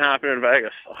what can happen in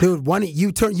Vegas. Dude,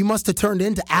 you must have turned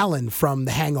into Alan from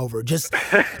The Hangover. You just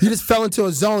fell into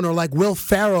a zone, or like Will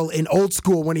Ferrell in Old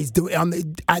School when he's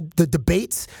at the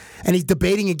debates and he's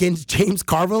debating against James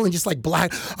Carville and just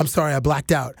I'm sorry, I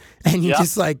blacked out, and it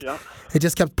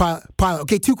just kept piling.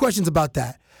 Okay, 2 questions about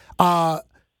that.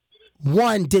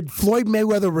 One, did Floyd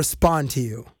Mayweather respond to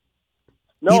you?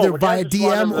 No, either via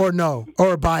DM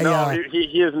or by. No,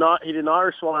 he is not. He did not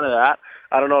respond to that.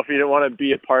 I don't know if he didn't want to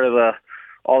be a part of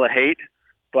all the hate,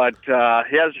 but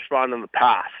he has responded in the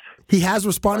past. He has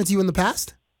responded to you in the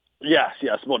past? Yes,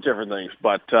 about different things,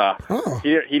 but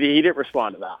he didn't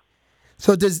respond to that.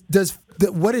 So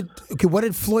what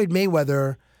did Floyd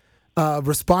Mayweather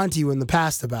respond to you in the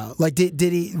past about? Did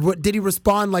he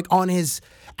respond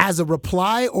as a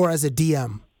reply or as a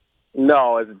DM?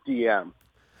 No, as a DM.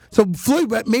 So Floyd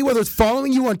Mayweather's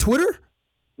following you on Twitter?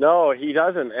 No, he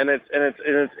doesn't, and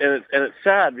it's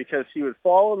sad because he would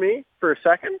follow me for a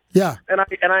second. Yeah. And I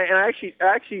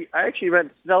actually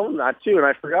meant to tell him that too, and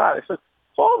I forgot. I said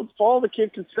follow the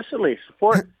kid consistently.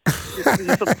 Support.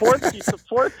 he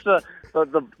supports the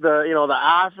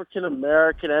African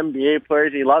American NBA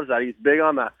players. He loves that. He's big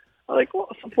on that. I'm like, well,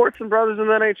 support some brothers in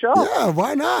the NHL. Yeah,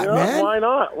 why not, man? Why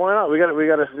not? We got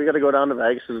to go down to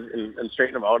Vegas and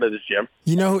straighten him out at his gym.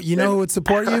 You know who would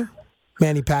support you?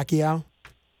 Manny Pacquiao.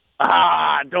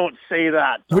 Don't say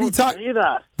that. Don't say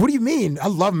that. What do you mean? I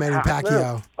love Manny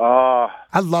Pacquiao.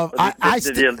 I love.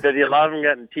 Did you love him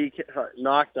getting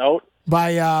knocked out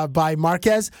by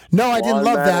Marquez? No, I didn't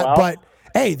love that. But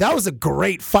hey, that was a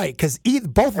great fight because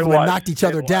both of them knocked each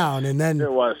other down, and then it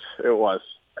was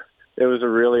a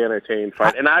really entertaining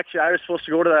fight. And actually, I was supposed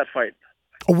to go to that fight.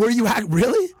 Were you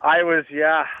really? I was.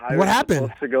 Yeah. What happened?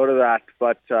 Supposed to go to that,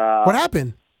 but what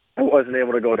happened? I wasn't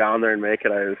able to go down there and make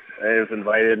it. I was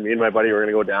invited. Me and my buddy were going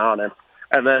to go down,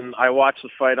 and then I watched the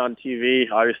fight on TV.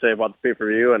 Obviously, I bought the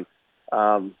pay-per-view, and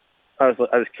I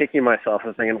was kicking myself. I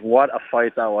was thinking, what a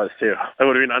fight that was too. It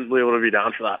would have been unbelievable to be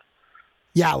down for that.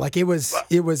 Yeah, like it was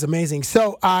amazing.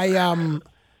 So I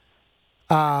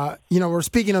we're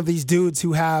speaking of these dudes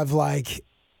who have like,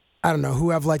 I don't know,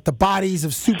 who have like the bodies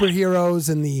of superheroes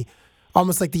and the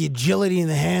almost like the agility in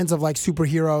the hands of like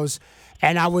superheroes.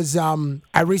 And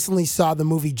I recently saw the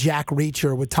movie Jack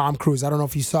Reacher with Tom Cruise. I don't know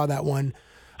if you saw that one.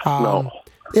 No.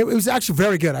 It was actually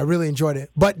very good. I really enjoyed it.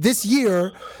 But this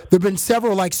year, there have been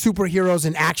several like superheroes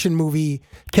and action movie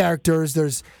characters.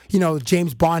 There's,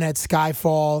 James Bond had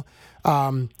Skyfall.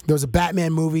 There was a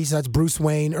Batman movie, so that's Bruce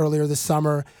Wayne earlier this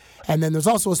summer. And then there's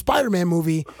also a Spider-Man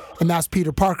movie, and that's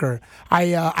Peter Parker.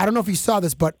 I don't know if you saw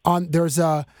this, but there's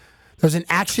an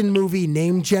action movie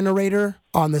name generator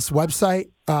on this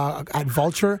website at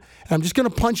Vulture. And I'm just going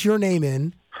to punch your name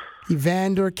in,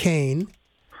 Evander Kane,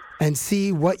 and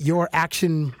see what your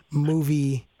action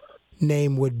movie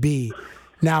name would be.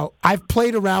 Now, I've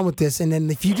played around with this, and then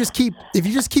if you just keep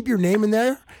your name in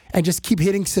there and just keep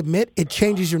hitting submit, it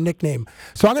changes your nickname.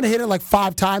 So I'm going to hit it like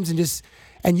 5 times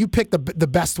and you pick the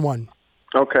best one.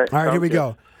 Okay. All right, here we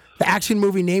go. The action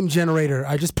movie name generator.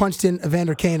 I just punched in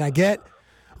Evander Kane. I get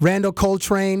Randall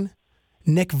Coltrane,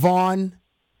 Nick Vaughn,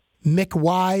 Mick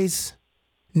Wise,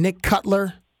 Nick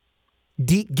Cutler,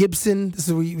 Deke Gibson. This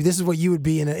is what you would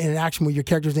be in an action with your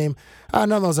character's name.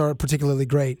 None of those are particularly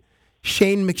great.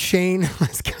 Shane McShane.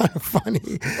 That's kind of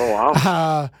funny. Oh,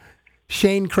 wow.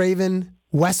 Shane Craven,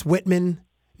 Wes Whitman,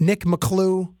 Nick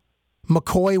McClue,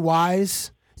 McCoy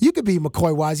Wise. You could be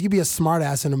McCoy Wise. You could be a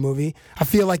smartass in a movie. I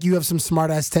feel like you have some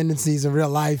smartass tendencies in real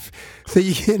life, so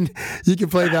you can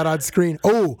play that on screen.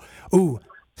 Oh,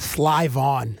 Sly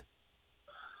Vaughn.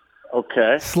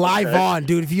 Okay. Sly Vaughn,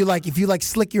 dude. If you like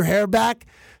slick your hair back,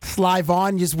 Sly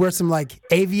Vaughn. You just wear some like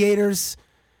aviators.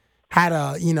 Have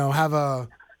a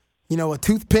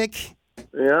toothpick.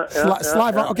 Yeah.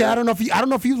 Sly Vaughn. Okay, I don't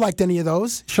know if you liked any of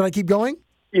those. Should I keep going?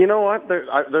 You know what? There's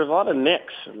a lot of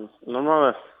Nicks, and I'm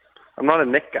not a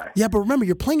Nick guy. Yeah, but remember,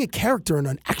 you're playing a character in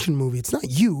an action movie. It's not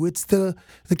you. It's the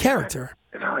character.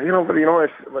 Good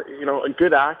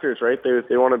actors, right?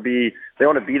 They want to be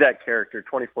that character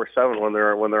 24/7 when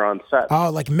they're on set. Oh,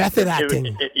 like method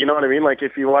acting. You know what I mean? Like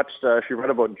if you read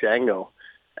about Django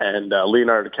and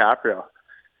Leonardo DiCaprio,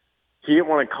 he didn't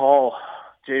want to call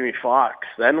Jamie Foxx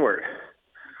the N-word,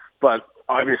 but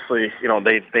obviously,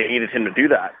 they needed him to do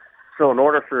that. So in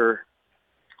order for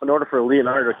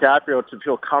Leonardo DiCaprio to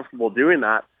feel comfortable doing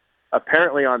that,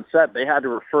 apparently on set they had to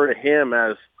refer to him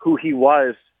as who he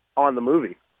was on the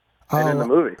movie and in the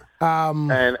movie.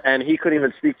 And he couldn't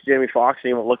even speak to Jamie Foxx and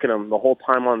even look at him the whole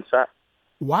time on set.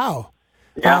 Wow.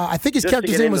 Yeah, I think his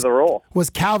character's name was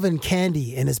Calvin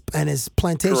Candy, and his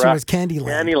plantation was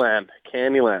Candyland.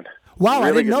 Candyland. Wow, really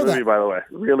I didn't know movie, that. By the way,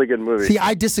 really good movie. See,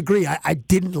 I disagree. I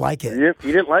didn't like it. You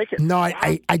didn't like it? No,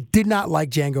 I did not like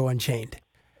Django Unchained.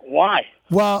 Why?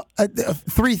 Well,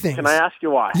 3 things. Can I ask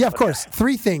you why? Yeah, of course.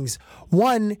 3 things.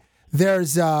 One,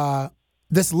 there's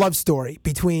this love story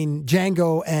between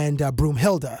Django and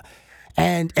Broomhilda.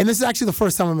 And this is actually the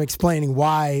first time I'm explaining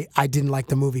why I didn't like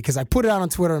the movie, because I put it out on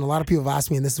Twitter and a lot of people have asked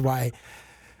me, and this is why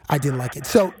I didn't like it.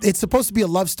 So it's supposed to be a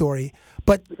love story,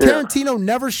 but Tarantino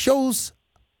never shows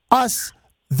us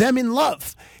them in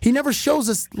love. He never shows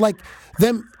us like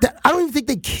them. I don't even think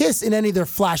they kiss in any of their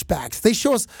flashbacks. They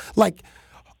show us like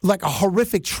a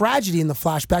horrific tragedy in the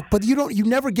flashback, but you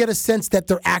never get a sense that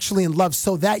they're actually in love,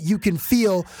 so that you can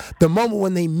feel the moment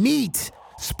when they meet,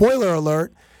 spoiler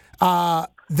alert,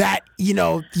 that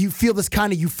you feel this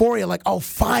kind of euphoria, like, oh,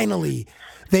 finally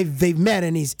they've met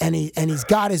and he's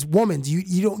got his woman.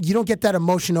 You don't get that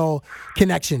emotional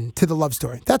connection to the love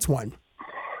story. That's one.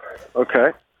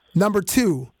 Okay. Number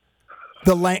 2,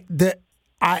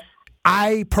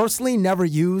 I personally never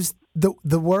used the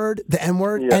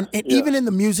N-word, and even in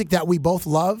the music that we both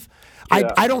love,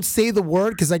 I don't say the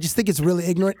word because I just think it's really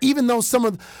ignorant. Even though some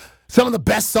of the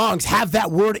best songs have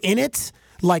that word in it,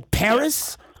 like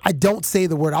Paris, I don't say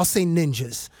the word. I'll say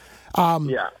ninjas.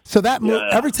 So that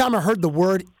every time I heard the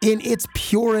word in its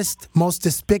purest, most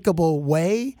despicable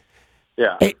way,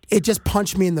 it just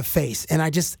punched me in the face, and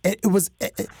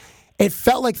it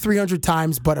felt like 300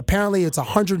 times, but apparently it's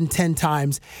 110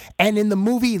 times. And in the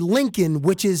movie Lincoln,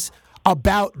 which is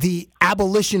about the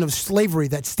abolition of slavery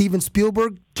that Steven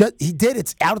Spielberg he did,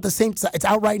 it's out at the same time. It's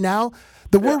out right now.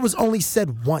 The word was only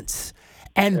said once,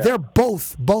 and they're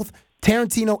both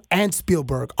Tarantino and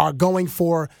Spielberg are going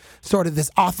for sort of this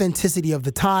authenticity of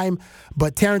the time,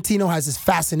 but Tarantino has this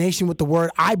fascination with the word,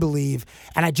 I believe,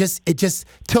 and it just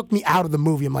took me out of the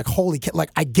movie. I'm like, holy shit, like,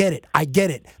 I get it.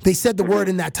 They said the word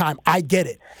in that time. I get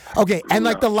it. Okay, and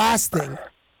like the last thing,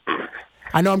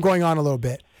 I know I'm going on a little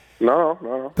bit.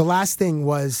 No. The last thing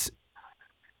was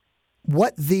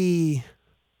what the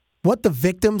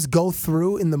victims go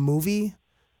through in the movie,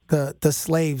 the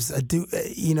slaves,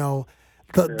 the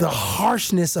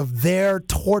harshness of their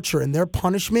torture and their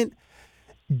punishment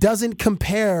doesn't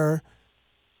compare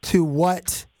to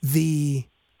what the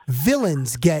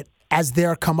villains get as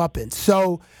their comeuppance.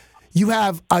 So you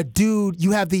have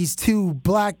these 2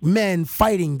 black men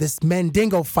fighting this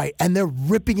Mandingo fight, and they're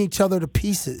ripping each other to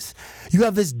pieces. You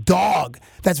have this dog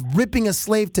that's ripping a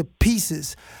slave to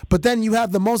pieces. But then you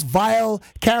have the most vile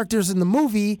characters in the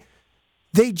movie.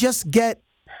 They just get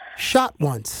shot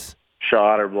once.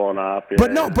 Shot or blown up. Yeah,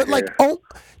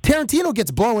 Tarantino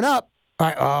gets blown up.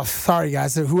 Sorry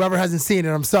guys, whoever hasn't seen it,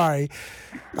 I'm sorry.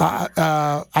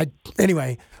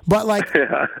 Anyway, but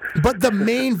but the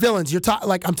main villains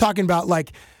I'm talking about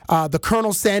the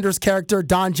Colonel Sanders character,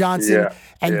 Don Johnson,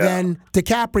 and then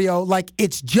DiCaprio. Like,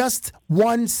 it's just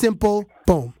one simple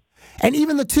boom. And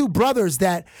even the 2 brothers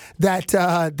their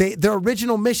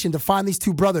original mission to find these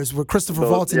 2 brothers where Christopher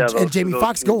Waltz and Jamie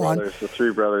Foxx go on. The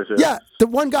 3 brothers, the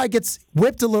one guy gets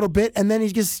whipped a little bit and then he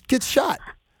just gets shot.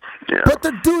 Yeah. But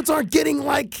the dudes aren't getting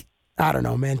I don't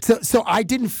know, man. So I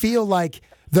didn't feel like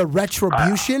the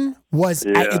retribution was.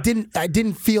 I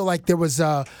didn't feel like there was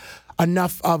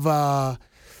enough of the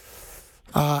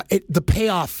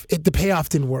payoff. The payoff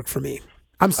didn't work for me.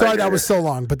 I'm sorry that was so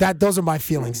long, but those are my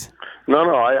feelings.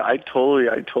 No, I totally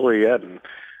get it.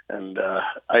 And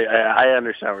I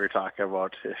understand what you're talking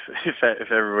about.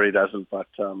 If everybody doesn't, but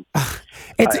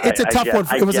it's a tough one.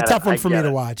 It was a tough one for me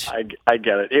to watch. I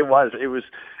get it. It was,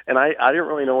 and I didn't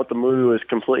really know what the movie was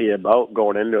completely about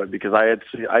going into it because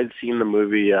I'd seen the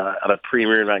movie at a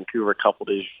premiere in Vancouver a couple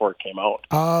days before it came out.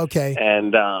 Oh, okay.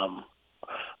 And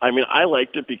I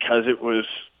liked it because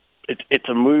it's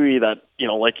a movie that,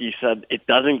 like you said, it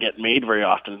doesn't get made very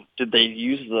often. Did they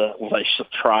use was I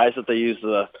surprised that they used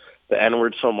the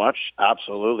N-word so much?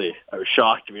 Absolutely. I was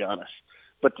shocked, to be honest.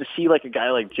 But to see a guy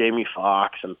like Jamie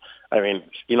Foxx and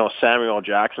Samuel L.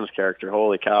 Jackson's character,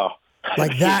 holy cow.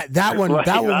 That one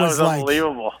was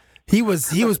unbelievable. He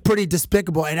was pretty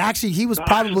despicable, and actually he was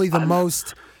probably the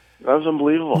most. That was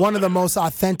unbelievable. One of the most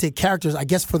authentic characters, I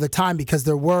guess, for the time, because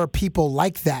there were people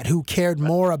like that who cared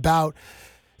more about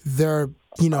their,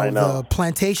 the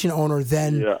plantation owner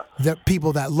than the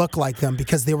people that look like them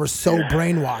because they were so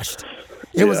brainwashed.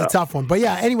 It was a tough one. But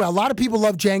yeah, anyway, a lot of people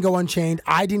love Django Unchained.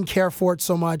 I didn't care for it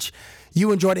so much.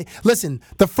 You enjoyed it. Listen,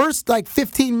 the first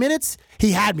 15 minutes,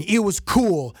 he had me. It was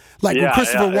cool. When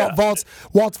Christopher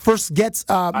Waltz first gets.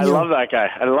 I love that guy.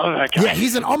 Yeah,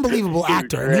 he's an unbelievable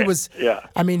actor, and he was. Yeah.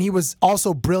 I mean, he was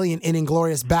also brilliant in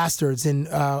 *Inglourious Bastards*, and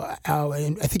I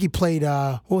think he played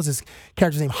what was his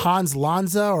character's name, Hans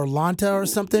Lanza or Lanta or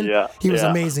something. Yeah, he was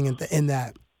amazing in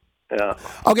that. Yeah.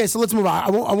 Okay, so let's move on.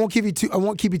 I won't keep you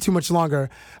too much longer.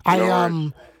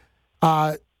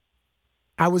 I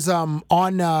was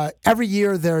on every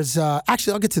year. There's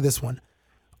actually I'll get to this one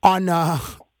on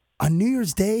New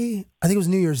Year's Day. I think it was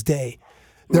New Year's Day.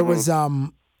 There was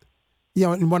in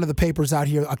one of the papers out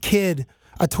here, a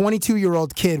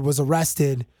 22-year-old kid was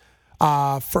arrested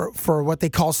for what they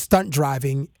call stunt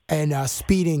driving and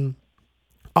speeding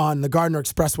on the Gardiner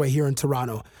Expressway here in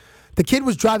Toronto. The kid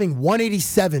was driving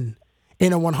 187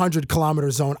 in a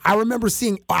 100-kilometer zone. I remember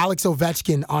seeing Alex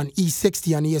Ovechkin on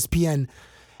E60 on ESPN,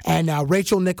 and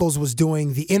Rachel Nichols was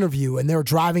doing the interview, and they were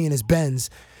driving in his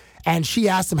Benz, and she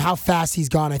asked him how fast he's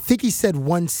gone. I think he said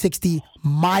 160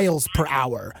 miles per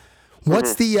hour.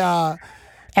 What's the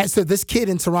and so this kid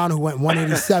in Toronto who went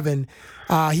 187,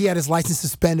 he had his license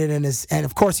suspended, and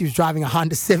of course he was driving a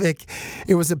Honda Civic.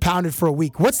 It was impounded for a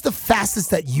week. What's the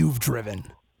fastest that you've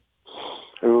driven?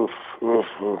 Oof.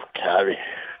 Cabbie.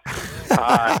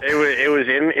 It was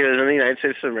in the United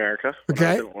States of America.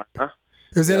 Okay. It was in Atlanta.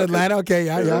 It was in Atlanta? Okay,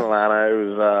 yeah, It was in Atlanta. It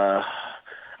was,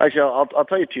 actually, I'll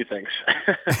tell you two things.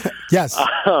 Yes,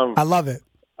 I love it.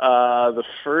 The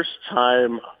first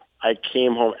time I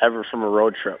came home ever from a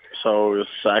road trip. So it was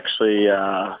actually,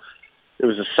 it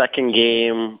was the second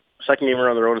game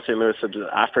around the road in St. Louis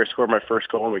after I scored my first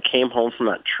goal, and we came home from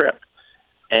that trip.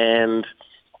 And,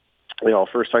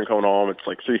 first time coming home, it's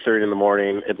like 3:30 in the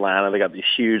morning, Atlanta. They got these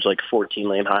huge,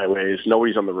 14-lane highways.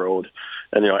 Nobody's on the road.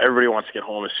 And, everybody wants to get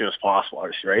home as soon as possible,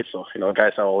 obviously, right? So,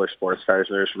 guys have all their sports cars,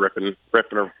 and they're just ripping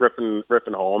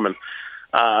home. And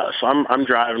so I'm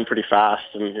driving pretty fast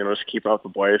and, just keeping up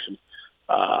with the boys. And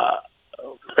I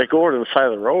go over to the side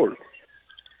of the road,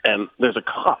 and there's a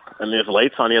cop, and there's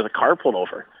lights on. He has a car pulled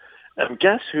over. And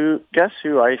guess who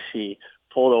I see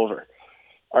pulled over?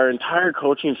 Our entire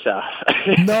coaching staff.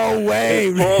 No way,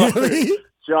 really?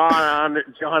 John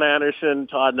Anderson,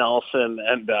 Todd Nelson,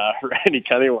 and Randy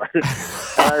Kennyworth.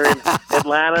 I mean,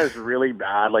 Atlanta is really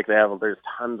bad. There's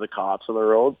tons of cops on the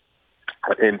road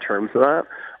in terms of that.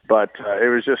 But it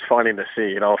was just funny to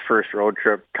see, first road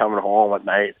trip coming home at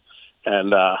night,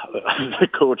 and the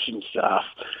coaching staff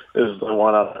is the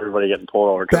one out of everybody getting pulled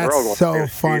over. That's so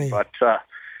funny. But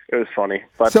it was funny.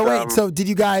 But, so wait, so did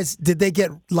they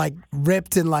get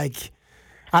ripped and I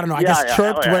don't know, I guess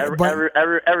chirped?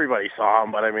 Everybody saw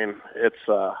them, but I mean, it's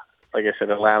like I said,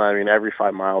 Atlanta. I mean, every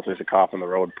 5 miles there's a cop on the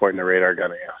road pointing a radar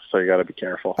gun at you, so you got to be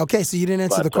careful. Okay, so you didn't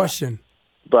answer the question.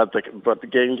 But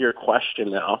getting to your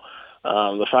question now,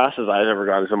 the fastest I've ever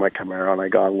gone is in my Camaro, and I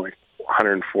got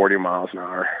 140 miles an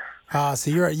hour.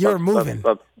 So you're moving.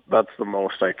 That's the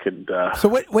most I could. So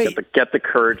wait. Get the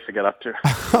courage to get up to.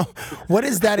 What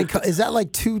is that? Is that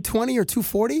 220 or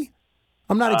 240?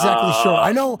 I'm not exactly sure.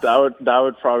 I know that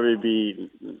would probably be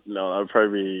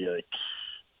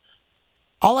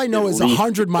All I know is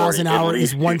 100 miles an hour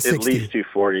is 160. At least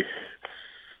 240.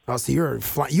 Oh, so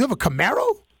you have a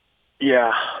Camaro?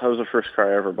 Yeah, that was the first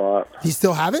car I ever bought. Do you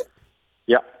still have it?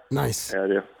 Yeah. Nice. Yeah, I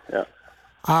do. Yeah.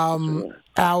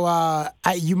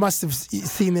 You must have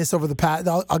seen this over the past.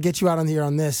 I'll get you out on here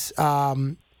on this.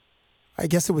 I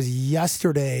guess it was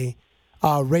yesterday.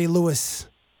 Ray Lewis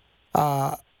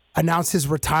announced his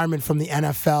retirement from the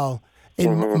NFL.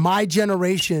 In my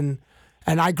generation,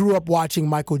 and I grew up watching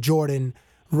Michael Jordan,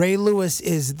 Ray Lewis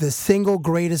is the single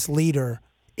greatest leader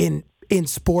in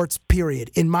sports,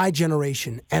 period, in my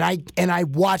generation. And I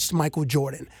watched Michael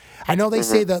Jordan. I know they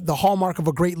say that the hallmark of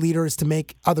a great leader is to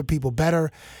make other people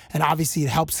better, and obviously it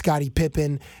helped Scottie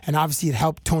Pippen, and obviously it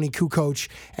helped Tony Kukoc,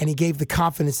 and he gave the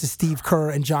confidence to Steve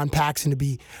Kerr and John Paxson to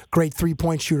be great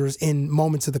three-point shooters in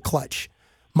moments of the clutch.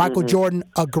 Michael Jordan,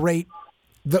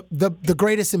 the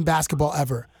greatest in basketball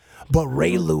ever. But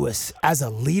Ray Lewis, as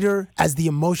a leader, as the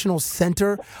emotional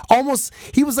center,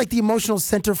 he was like the emotional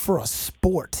center for a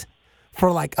sport for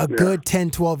a good 10,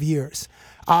 12 years.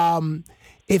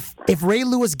 If Ray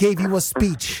Lewis gave you a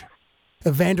speech,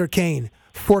 Evander Kane,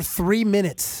 for 3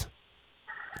 minutes,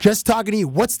 just talking to you,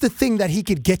 what's the thing that he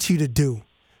could get you to do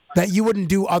that you wouldn't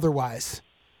do otherwise?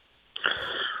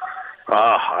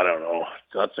 I don't know.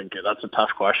 That's a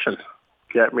tough question.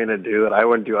 Get me to do that I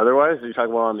wouldn't do otherwise? Are you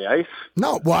talking about on the ice?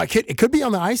 No, well, it could be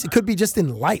on the ice. It could be just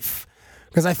in life.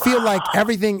 Because I feel like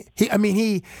everything. I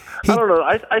don't know.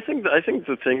 I think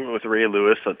the thing with Ray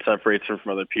Lewis that separates him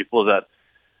from other people is that,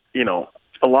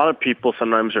 a lot of people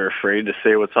sometimes are afraid to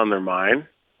say what's on their mind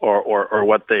or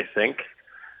what they think,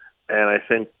 and I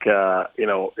think and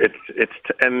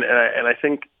I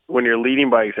think when you're leading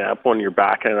by example and you're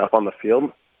backing it up on the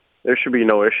field, there should be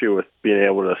no issue with being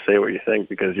able to say what you think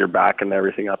because you're backing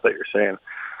everything up that you're saying.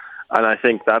 And I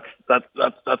think that's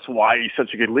why he's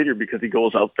such a good leader, because he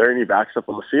goes out there and he backs up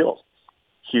on the field.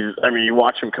 You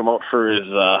watch him come out for his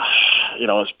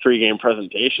his pregame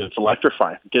presentation. It's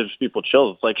electrifying. It gives people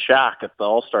chills. It's like Shaq at the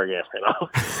All-Star game,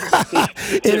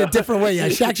 In a different way, yeah.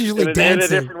 Shaq's usually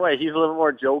dancing. In a different way. He's a little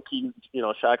more jokey.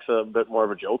 Shaq's a bit more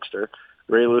of a jokester.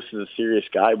 Ray Lewis is a serious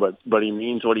guy, but he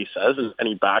means what he says and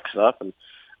he backs it up. And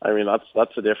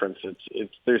that's the difference.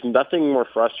 There's nothing more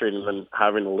frustrating than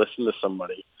having to listen to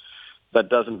somebody that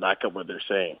doesn't back up what they're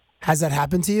saying. Has that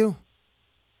happened to you?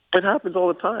 It happens all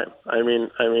the time.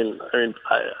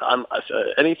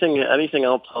 Anything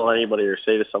I'll tell anybody or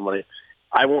say to somebody,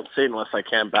 I won't say it unless I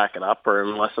can't back it up or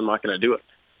unless I'm not going to do it.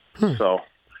 So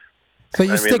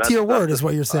you stick to your word, is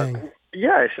what you're saying.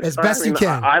 Yeah, as best you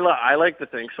can. I like to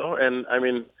think so, and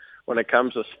when it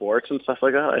comes to sports and stuff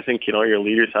like that, I think your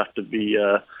leaders have to be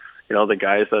the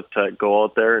guys that go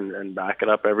out there and back it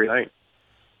up every night.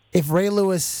 If Ray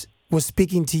Lewis was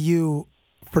speaking to you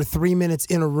for 3 minutes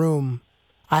in a room,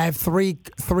 I have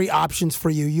three options for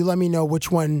you. You let me know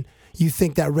which one you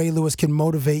think that Ray Lewis can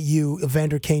motivate you,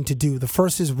 Evander Kane, to do. The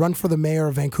first is run for the mayor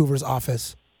of Vancouver's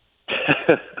office.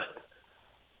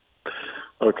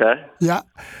 Okay. Yeah.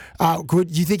 Do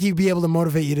you think he'd be able to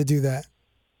motivate you to do that?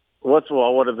 What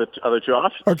are the other two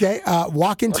options? Okay.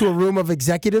 Walk into a room of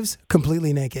executives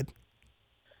completely naked.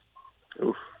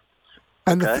 Oof.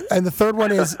 And Okay. the third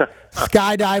one is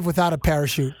skydive without a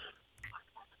parachute.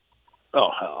 Oh,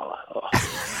 hell. Oh.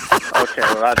 Okay,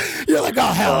 well, that's... You're like, oh,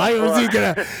 hell. Is he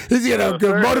gonna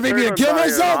motivate me to kill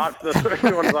myself? The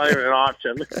third one's not even an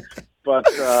option. But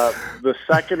the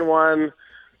second one,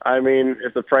 I mean,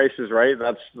 if the price is right,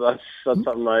 that's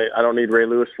something I don't need Ray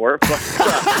Lewis for. But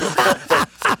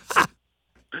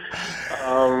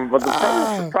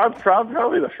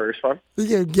probably the first one. He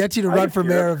can get you to run for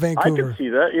mayor of Vancouver. I can see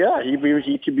that. Yeah,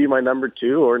 he could be my number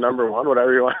 2 or number 1,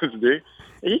 whatever he wants to do.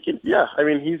 He can. Yeah, I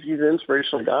mean, he's an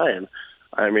inspirational guy, and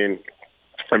I mean,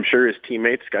 I'm sure his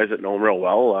teammates, guys that know him real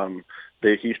well,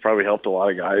 he's probably helped a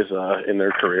lot of guys in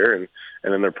their career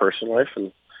and in their personal life.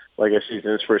 And like I said, he's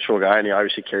an inspirational guy, and he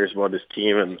obviously cares about his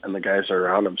team and the guys that are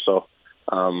around him. So,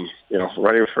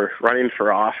 running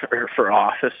for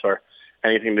office or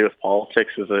anything to do with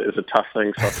politics is a tough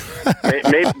thing. So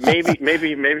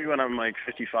maybe when I'm like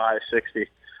 55, 60,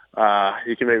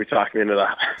 you can maybe talk me into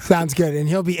that. Sounds good. And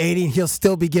he'll be 80 and he'll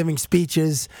still be giving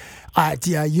speeches at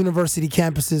university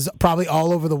campuses probably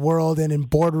all over the world and in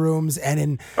boardrooms and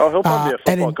in... Oh, he'll probably be a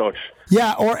football coach.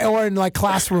 Yeah, or in like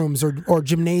classrooms or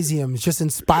gymnasiums, just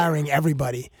inspiring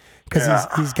everybody because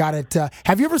he's got it.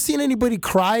 Have you ever seen anybody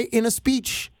cry in a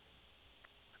speech?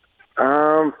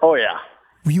 Oh, yeah.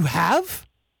 You have?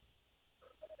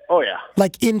 Oh, yeah.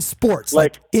 Like in sports,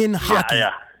 like in hockey.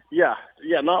 Yeah.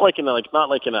 Not like in a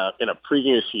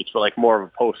pregame speech, but like more of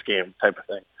a post game type of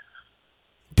thing.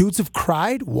 Dudes have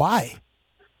cried. Why?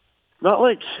 Not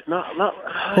or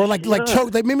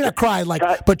choked. Like maybe not cried,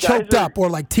 but choked up or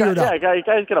like teared up. Yeah,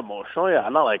 guys get emotional. Yeah,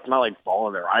 not like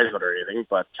bawling their eyes out or anything,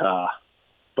 but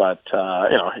guys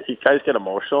get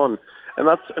emotional and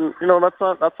that's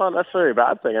not necessarily a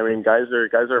bad thing. I mean, guys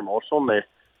are emotional and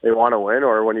they want to win,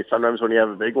 or when you have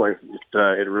a big win,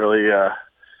 it really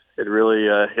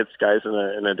hits guys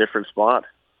in a different spot.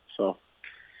 So,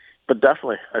 but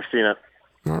definitely, I've seen it.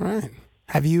 All right.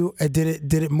 Have you?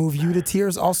 Did it move you to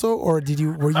tears also, or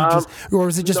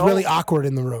was it just really awkward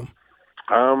in the room?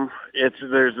 There's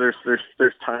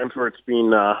times where it's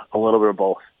been a little bit of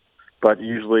both, but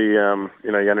usually you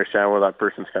understand where that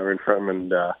person's coming from,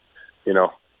 and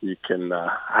you can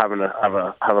have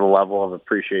a level of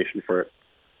appreciation for it.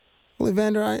 Well,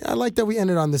 Evander, I like that we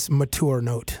ended on this mature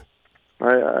note. I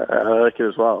like it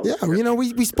as well. Yeah,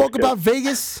 we spoke about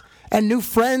Vegas and new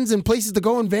friends and places to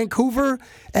go in Vancouver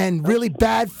and really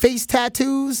bad face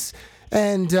tattoos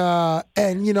and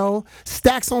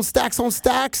stacks on stacks on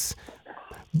stacks.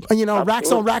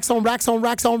 Racks on racks on racks on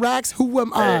racks on racks. Who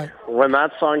am I? When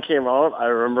that song came out, I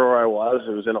remember where I was.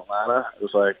 It was in Atlanta. It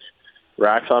was like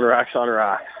racks on racks on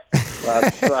racks.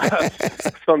 That's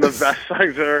some of the best songs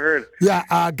I've ever heard.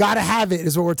 Yeah, Gotta Have It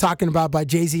is what we're talking about by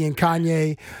Jay-Z and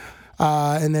Kanye.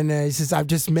 And then he says, I'm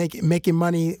just making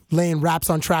money laying raps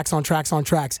on tracks on tracks on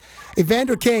tracks.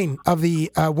 Evander Kane of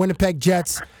the Winnipeg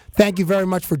Jets, thank you very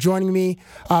much for joining me.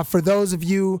 For those of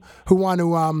you who want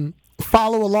to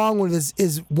follow along with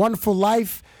his wonderful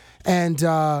life and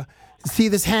see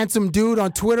this handsome dude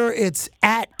on Twitter, it's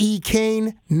at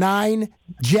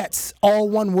EK9Jets, all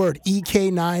one word,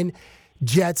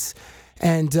 EK9Jets.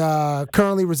 And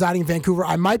currently residing in Vancouver.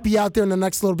 I might be out there in the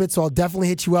next little bit, so I'll definitely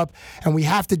hit you up. And I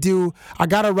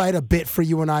got to write a bit for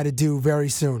you and I to do very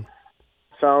soon.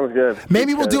 Sounds good.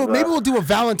 Maybe we'll do a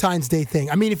Valentine's Day thing.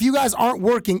 I mean, if you guys aren't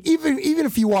working, even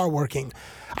if you are working,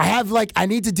 I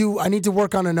need to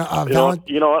work on you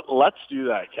know what? Let's do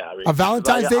that, Cabbie. A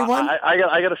Valentine's Day one? I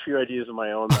got a few ideas of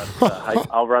my own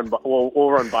that we'll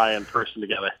run by in person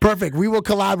together. Perfect. We will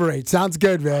collaborate. Sounds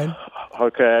good, man.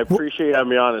 Okay, I appreciate you having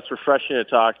me on. It's refreshing to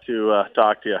talk to you.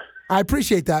 I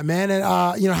appreciate that, man. And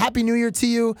Happy New Year to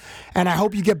you. And I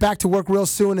hope you get back to work real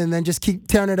soon, and then just keep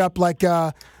tearing it up like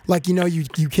you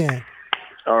can.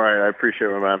 All right, I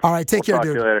appreciate it, man. All right, take care, talk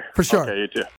dude. To you later. For sure. Okay, you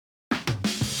too.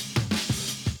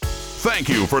 Thank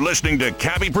you for listening to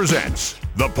Cabbie Presents,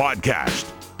 the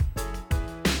podcast.